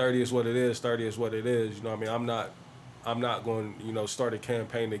 If 30 is what it is, 30 is what it is. You know what I mean? I'm not going to, you know, start a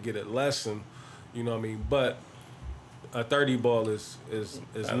campaign to get it lessened. You know what I mean? But a 30 ball is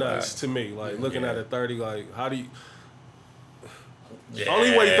nuts to me. Like, looking at a 30, like, how do you...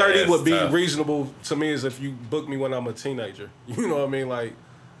 only way 30 would be reasonable to me is if you book me when I'm a teenager. You know what I mean? Like,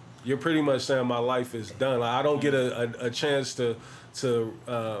 you're pretty much saying my life is done. Like, I don't get a chance to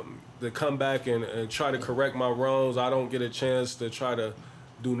come back and try to correct my wrongs. I don't get a chance to try to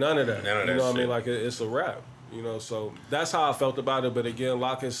do none of that. You know what I mean? Like, it's a wrap. You know, so that's how I felt about it. But again,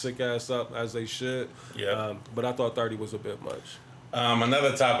 lock his sick ass up as they should. Yeah. But I thought 30 was a bit much.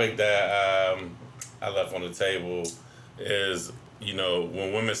 Another topic that I left on the table is, you know,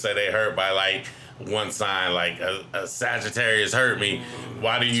 when women say they hurt by like one sign, like a Sagittarius hurt me,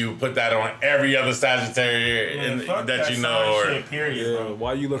 why do you put that on every other Sagittarius that you know? Or shit, period, bro.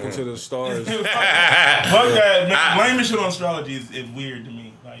 Why you looking to the stars? Fuck that. Blaming shit on astrology is weird to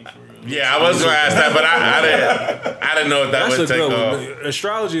me. Like, for real. Yeah, I was gonna ask that, but I didn't know if that would take off.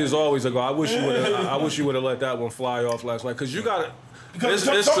 Astrology is always a go. I wish you would have let that one fly off last night, because you got it. Because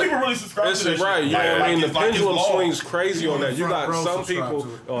some people really subscribe to this right, shit. You know what I mean? The pendulum swings crazy on that. You Front got row some subscribe people.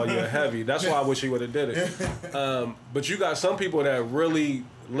 to it. Oh yeah, heavy. That's why I wish he would have did it. But you got some people that really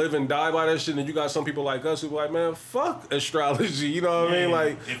live and die by that shit, and you got some people like us who like, man, fuck astrology. You know what I mean?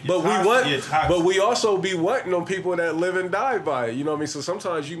 Like, but we also be wanting on people that live and die by it. You know what I mean? So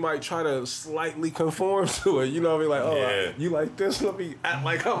sometimes you might try to slightly conform to it. You know what I mean? Like, oh, you like this? Let me act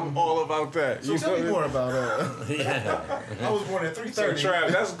like I'm all about that. So tell me more about I was born at 3:30. So,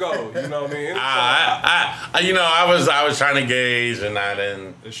 Trav, let's go. You know what I mean? I was trying to gauge, and I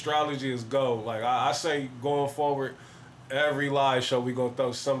didn't. Astrology is go. Like, I say, going forward, every live show we gonna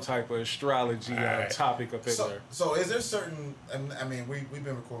throw some type of astrology topic up in there. So is there certain? I mean, we've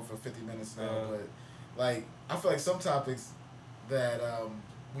been recording for 50 minutes now, but like, I feel like some topics that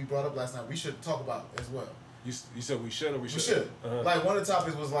we brought up last night we should talk about as well. You said we should or we should? We should. Like, one of the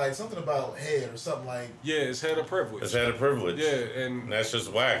topics was like something about head or something like. Yeah, it's head of privilege. It's head of privilege. Yeah, and that's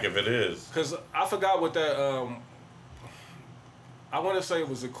just whack if it is. Because I forgot what that I want to say it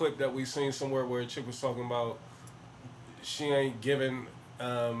was a clip that we seen somewhere where a chick was talking about she ain't giving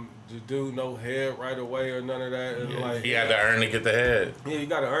the dude no head right away or none of that. And like he had to earn to get the head. Yeah, you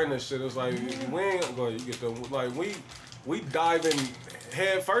gotta earn this shit. It's like we ain't go. You get the like we diving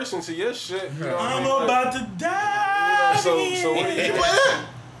head first into your shit. You know I'm what about to die. So what do you play that?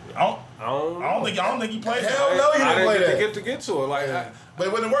 I don't think he played that. Hell no, you I didn't play that. get to it. Like, But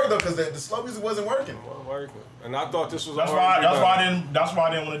it wouldn't work though, because the slow music wasn't working. and I thought this was. That's why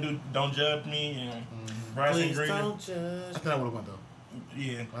I didn't want to do "Don't Judge Me" and Bryce and Green. I think I would have went though.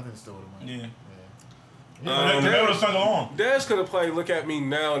 Yeah, I think it still would have went. yeah. They would have sung along. Dez could have played "Look at Me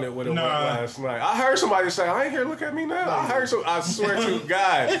Now" and it would have went Nah. last night. I heard somebody say, "I ain't hear Look at Me Now." I swear to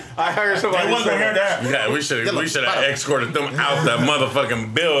God, I heard somebody. They wasn't say hear that. Yeah, we should have escorted them out that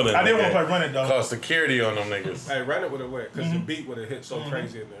motherfucking building. I didn't want to play Run It though. Call security on them niggas. Hey, Run It would have went because the beat would have hit so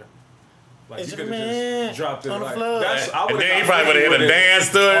crazy in there. Like It's you could a have man just dropped it on the like floor. that's. I And would've then he got probably would have hit a with it. dance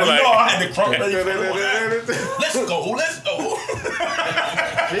to it. Oh, Like, no, I had the crump ready for the Let's go.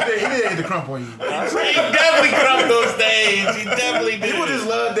 He did hit the crump on you. he definitely crumped those days. He definitely did. People just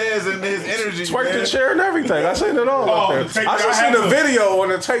love Dez and his energy. Twerk man. the chair and everything. I seen it all Oh, up there. the Take I Me just Down seen the had to- video on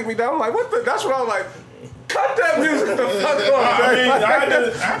the Take Me Down. I'm like, what the? That's what I was like. Cut that music the fuck off. I mean, man. I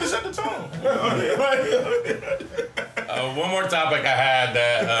had to set the tone. One more topic I had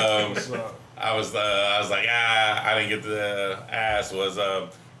that I was like, I didn't get to ask was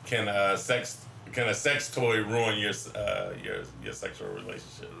can a sex toy ruin your sexual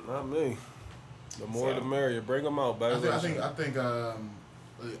relationship? Not me. The more the merrier. Bring them out, baby. I think.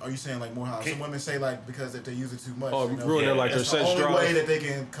 Are you saying like more how some women say like because if they use it too much? Oh, ruining like their that's the sex only drive. way that they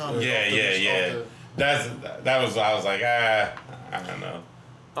can come. Yeah. I was like, I don't know.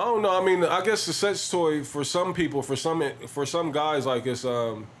 I don't know. I mean, I guess the sex toy for some people, for some guys, like it's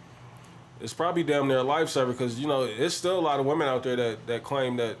probably damn near a lifesaver because it's still a lot of women out there that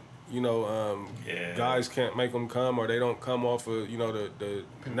claim that guys can't make them come or they don't come off of the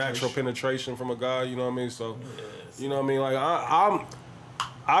natural penetration from a guy. You know what I mean? So you know what I mean? Like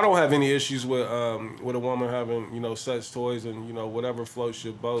I don't have any issues with a woman having sex toys and whatever floats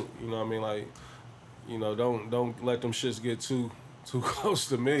your boat. You know what I mean? Like don't let them shits get too close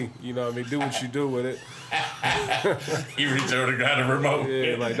to me. You know what I mean? Do what you do with it. You reach over to grab the remote.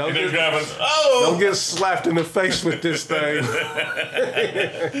 Yeah, like don't don't get slapped in the face with this thing. You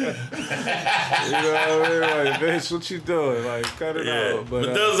know what I mean? Like, bitch, what you doing? Like, cut it out.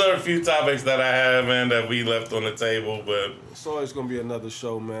 But those are a few topics that I have, man, that we left on the table. But it's always gonna be another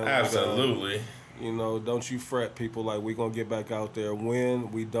show, man. Absolutely. Don't you fret, people. Like, we gonna get back out there.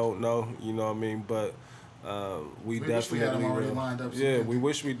 When we don't know. You know what I mean? But we definitely wish we had them already lined up. Yeah, we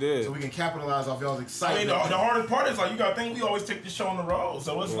wish we did. So we can capitalize off y'all's I excitement. mean, the hardest part is like you gotta think we always take the show on the road,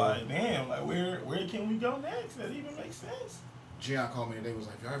 so it's like, damn, like where can we go next? That even makes sense. Gian called me today. Was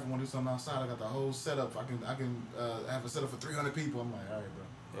like, if y'all ever want to do something outside, I got the whole setup. I can have a setup for 300 people. I'm like, all right,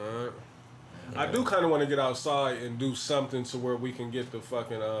 bro. All right. I do kind of want to get outside and do something to where we can get the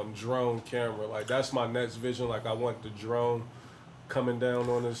fucking drone camera. Like that's my next vision. Like I want the drone coming down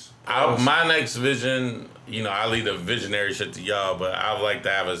on us. My next vision, I leave the visionary shit to y'all, but I would like to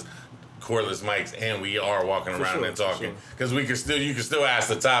have us cordless mics and we are walking around and talking because you can still ask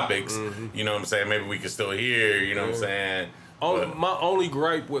the topics. You know what I'm saying? Maybe we can still hear. You know what I'm saying? My only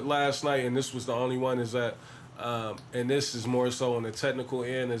gripe with last night, and this was the only one, is that, and this is more so on the technical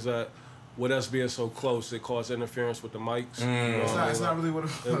end, is that with us being so close, it caused interference with the mics. It's not really what it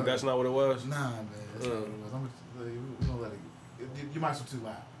was. That's not what it was? Nah, man. That's not what it was. We're gonna let it. Your mics were too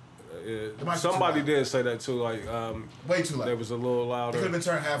loud. Somebody did say that too. Like, way too loud. It was a little louder. It could have been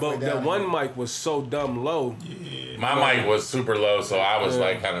turned halfway but down. that one mic was so dumb low. Yeah. My mic was super low, so I was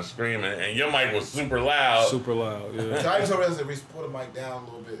like kind of screaming, and your mic was super loud. Super loud. Yeah. So I told Reese that Reese pulled the mic down a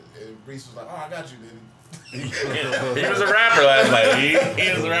little bit, and Reese was like, "Oh, I got you, Diddy." He was a rapper last night. He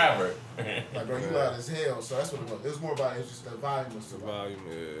is a rapper. Like, bro, you loud as hell. So that's what it was. It was more about it was just the volume was too loud.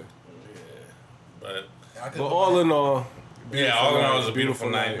 Volume, But all in all. All in all, it was a beautiful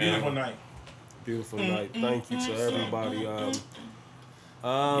night, man. Beautiful Night. night. Thank you to everybody.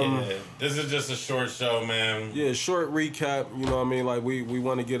 This is just a short show, man. Yeah, short recap. You know what I mean? Like we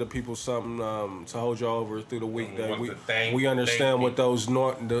want to give the people something to hold y'all over through the weekday. We understand what those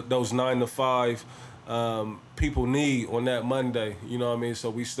 9 to 5 people need on that Monday. You know what I mean? So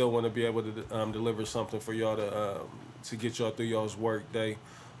we still want to be able to deliver something for y'all to get y'all through y'all's work day.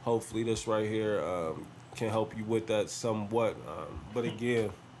 Hopefully, this right here can help you with that somewhat. But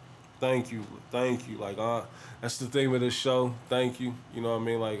again, thank you. Like that's the thing with this show. Thank you. You know what I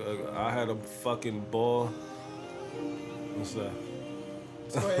mean? Like I had a fucking ball. What's that?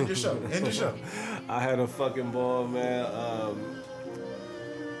 So end your show. I had a fucking ball, man.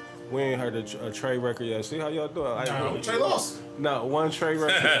 We ain't heard a Trey record yet. See how y'all doing? Trey lost. Not one Trey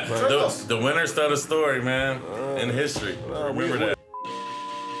record. The winners tell the story, man, in history. Remember that.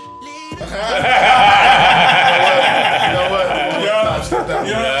 You know what?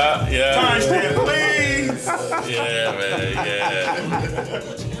 Yeah. Timestamp, please. Yeah, man, yeah.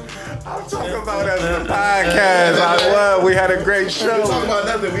 I'm talking about as a podcast. We had a great We show. talking about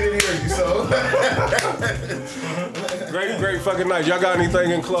nothing. We didn't hear you, so. Great fucking night. Y'all got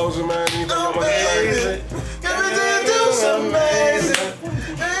anything in closing, man? Anything y'all want to say? Everything do so amazing.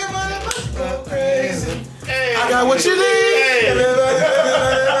 Crazy. I got what you need.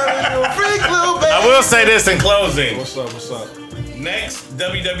 Freak little baby. I will say this in closing. What's up? Next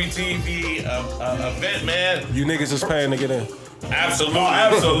WWTV event, man. You niggas is paying to get in. Absolutely. Oh,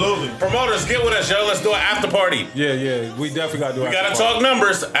 absolutely. Promoters, get with us, yo. Let's do an after party. Yeah. We definitely got to do it. We gotta talk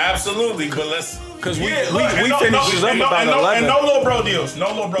numbers, absolutely, but let's. Because we and finishes up about 11. And no little bro deals. No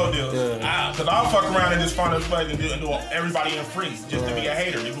little bro deals. Yeah. Because I'll fuck around and just find a place and do everybody in free just to be a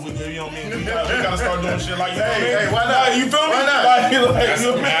hater. You know what I mean? We gotta start doing shit like that. Hey, why not? You feel me? Why not? That's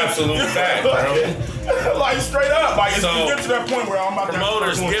an absolute fact, bro. Like straight up. Like it's So, get to that point where I'm about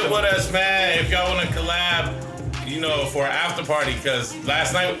Promoters, to get with us, man. If y'all want to collab, for an after party, because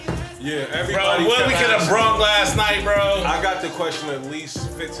last night, Yeah, bro, everybody. what we could have brung last night, bro. I got the question at least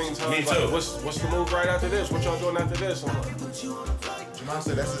 15 times. Me too. Like, what's the move right after this? What y'all doing after this? I'm like, Jamal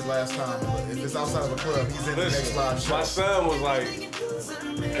said that's his last time. If it's outside of a club, he's in the next live show. my son was like,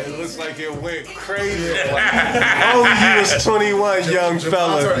 it looks like it went crazy. Only he was 21, young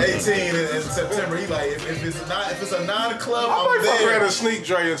Jamal turned fella. 18 in September. He like, if it's a non-club, I I'm might fuck around there. and sneak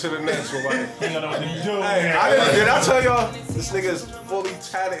Dre into the next one. Like, You know what you do. hey, did I tell y'all this nigga's fully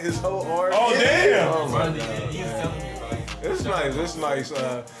tatted his whole arm? Oh, damn. Oh my god. It's nice.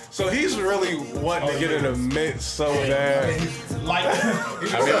 So he's really wanting to get in the mix so bad. Like, I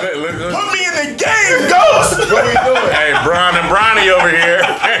mean, look. put me in the game, Ghost. What we doing? Hey, Bron and Bronny over here.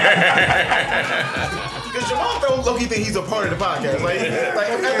 Because Jamal don't look, he think he's a part of the podcast. Like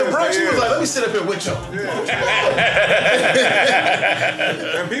at the brunch, he was like, let me sit up here with y'all.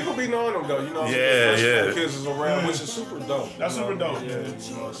 And people be knowing him though, Yeah. Kids is around, which is super dope. That's super dope. Yeah,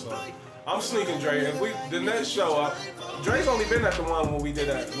 so I'm sneaking Dre. If the next show, Dre's only been at the one when we did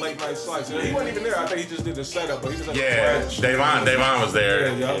that late night slice. And he wasn't even there. I think he just did the setup, but he was at the brunch. Davon was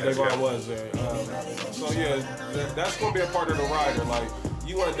there. Yeah, Davon was there. So yeah, that's gonna be a part of the rider. Like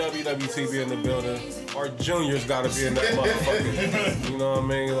you want WWTV in the building, our juniors gotta be in that motherfucker. You know what I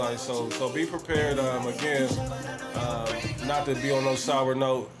mean? Like so be prepared. Again, not to be on no sour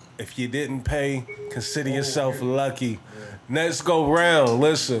note. If you didn't pay, consider yourself lucky. Next go round.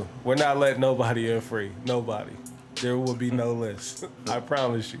 Listen, we're not letting nobody in free. Nobody. There will be no list. I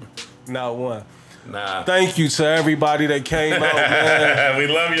promise you. Not one. Nah. Thank you to everybody that came out, man. We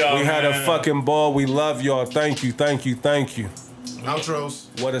love y'all. We had a man. fucking ball. We love y'all. Thank you. Outros.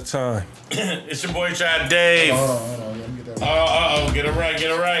 What a time. It's your boy, Chad Dave. Hold on. Let me get that. Get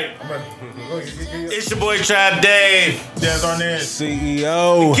it right. I'm ready. It's your boy, Chad Dave. Des Arnaz.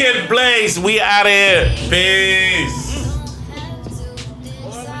 CEO. Kid Blaze, we out of here. Peace.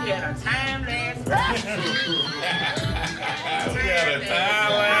 We had a time last We had a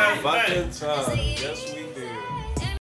time last night. Fucking time. Yes, we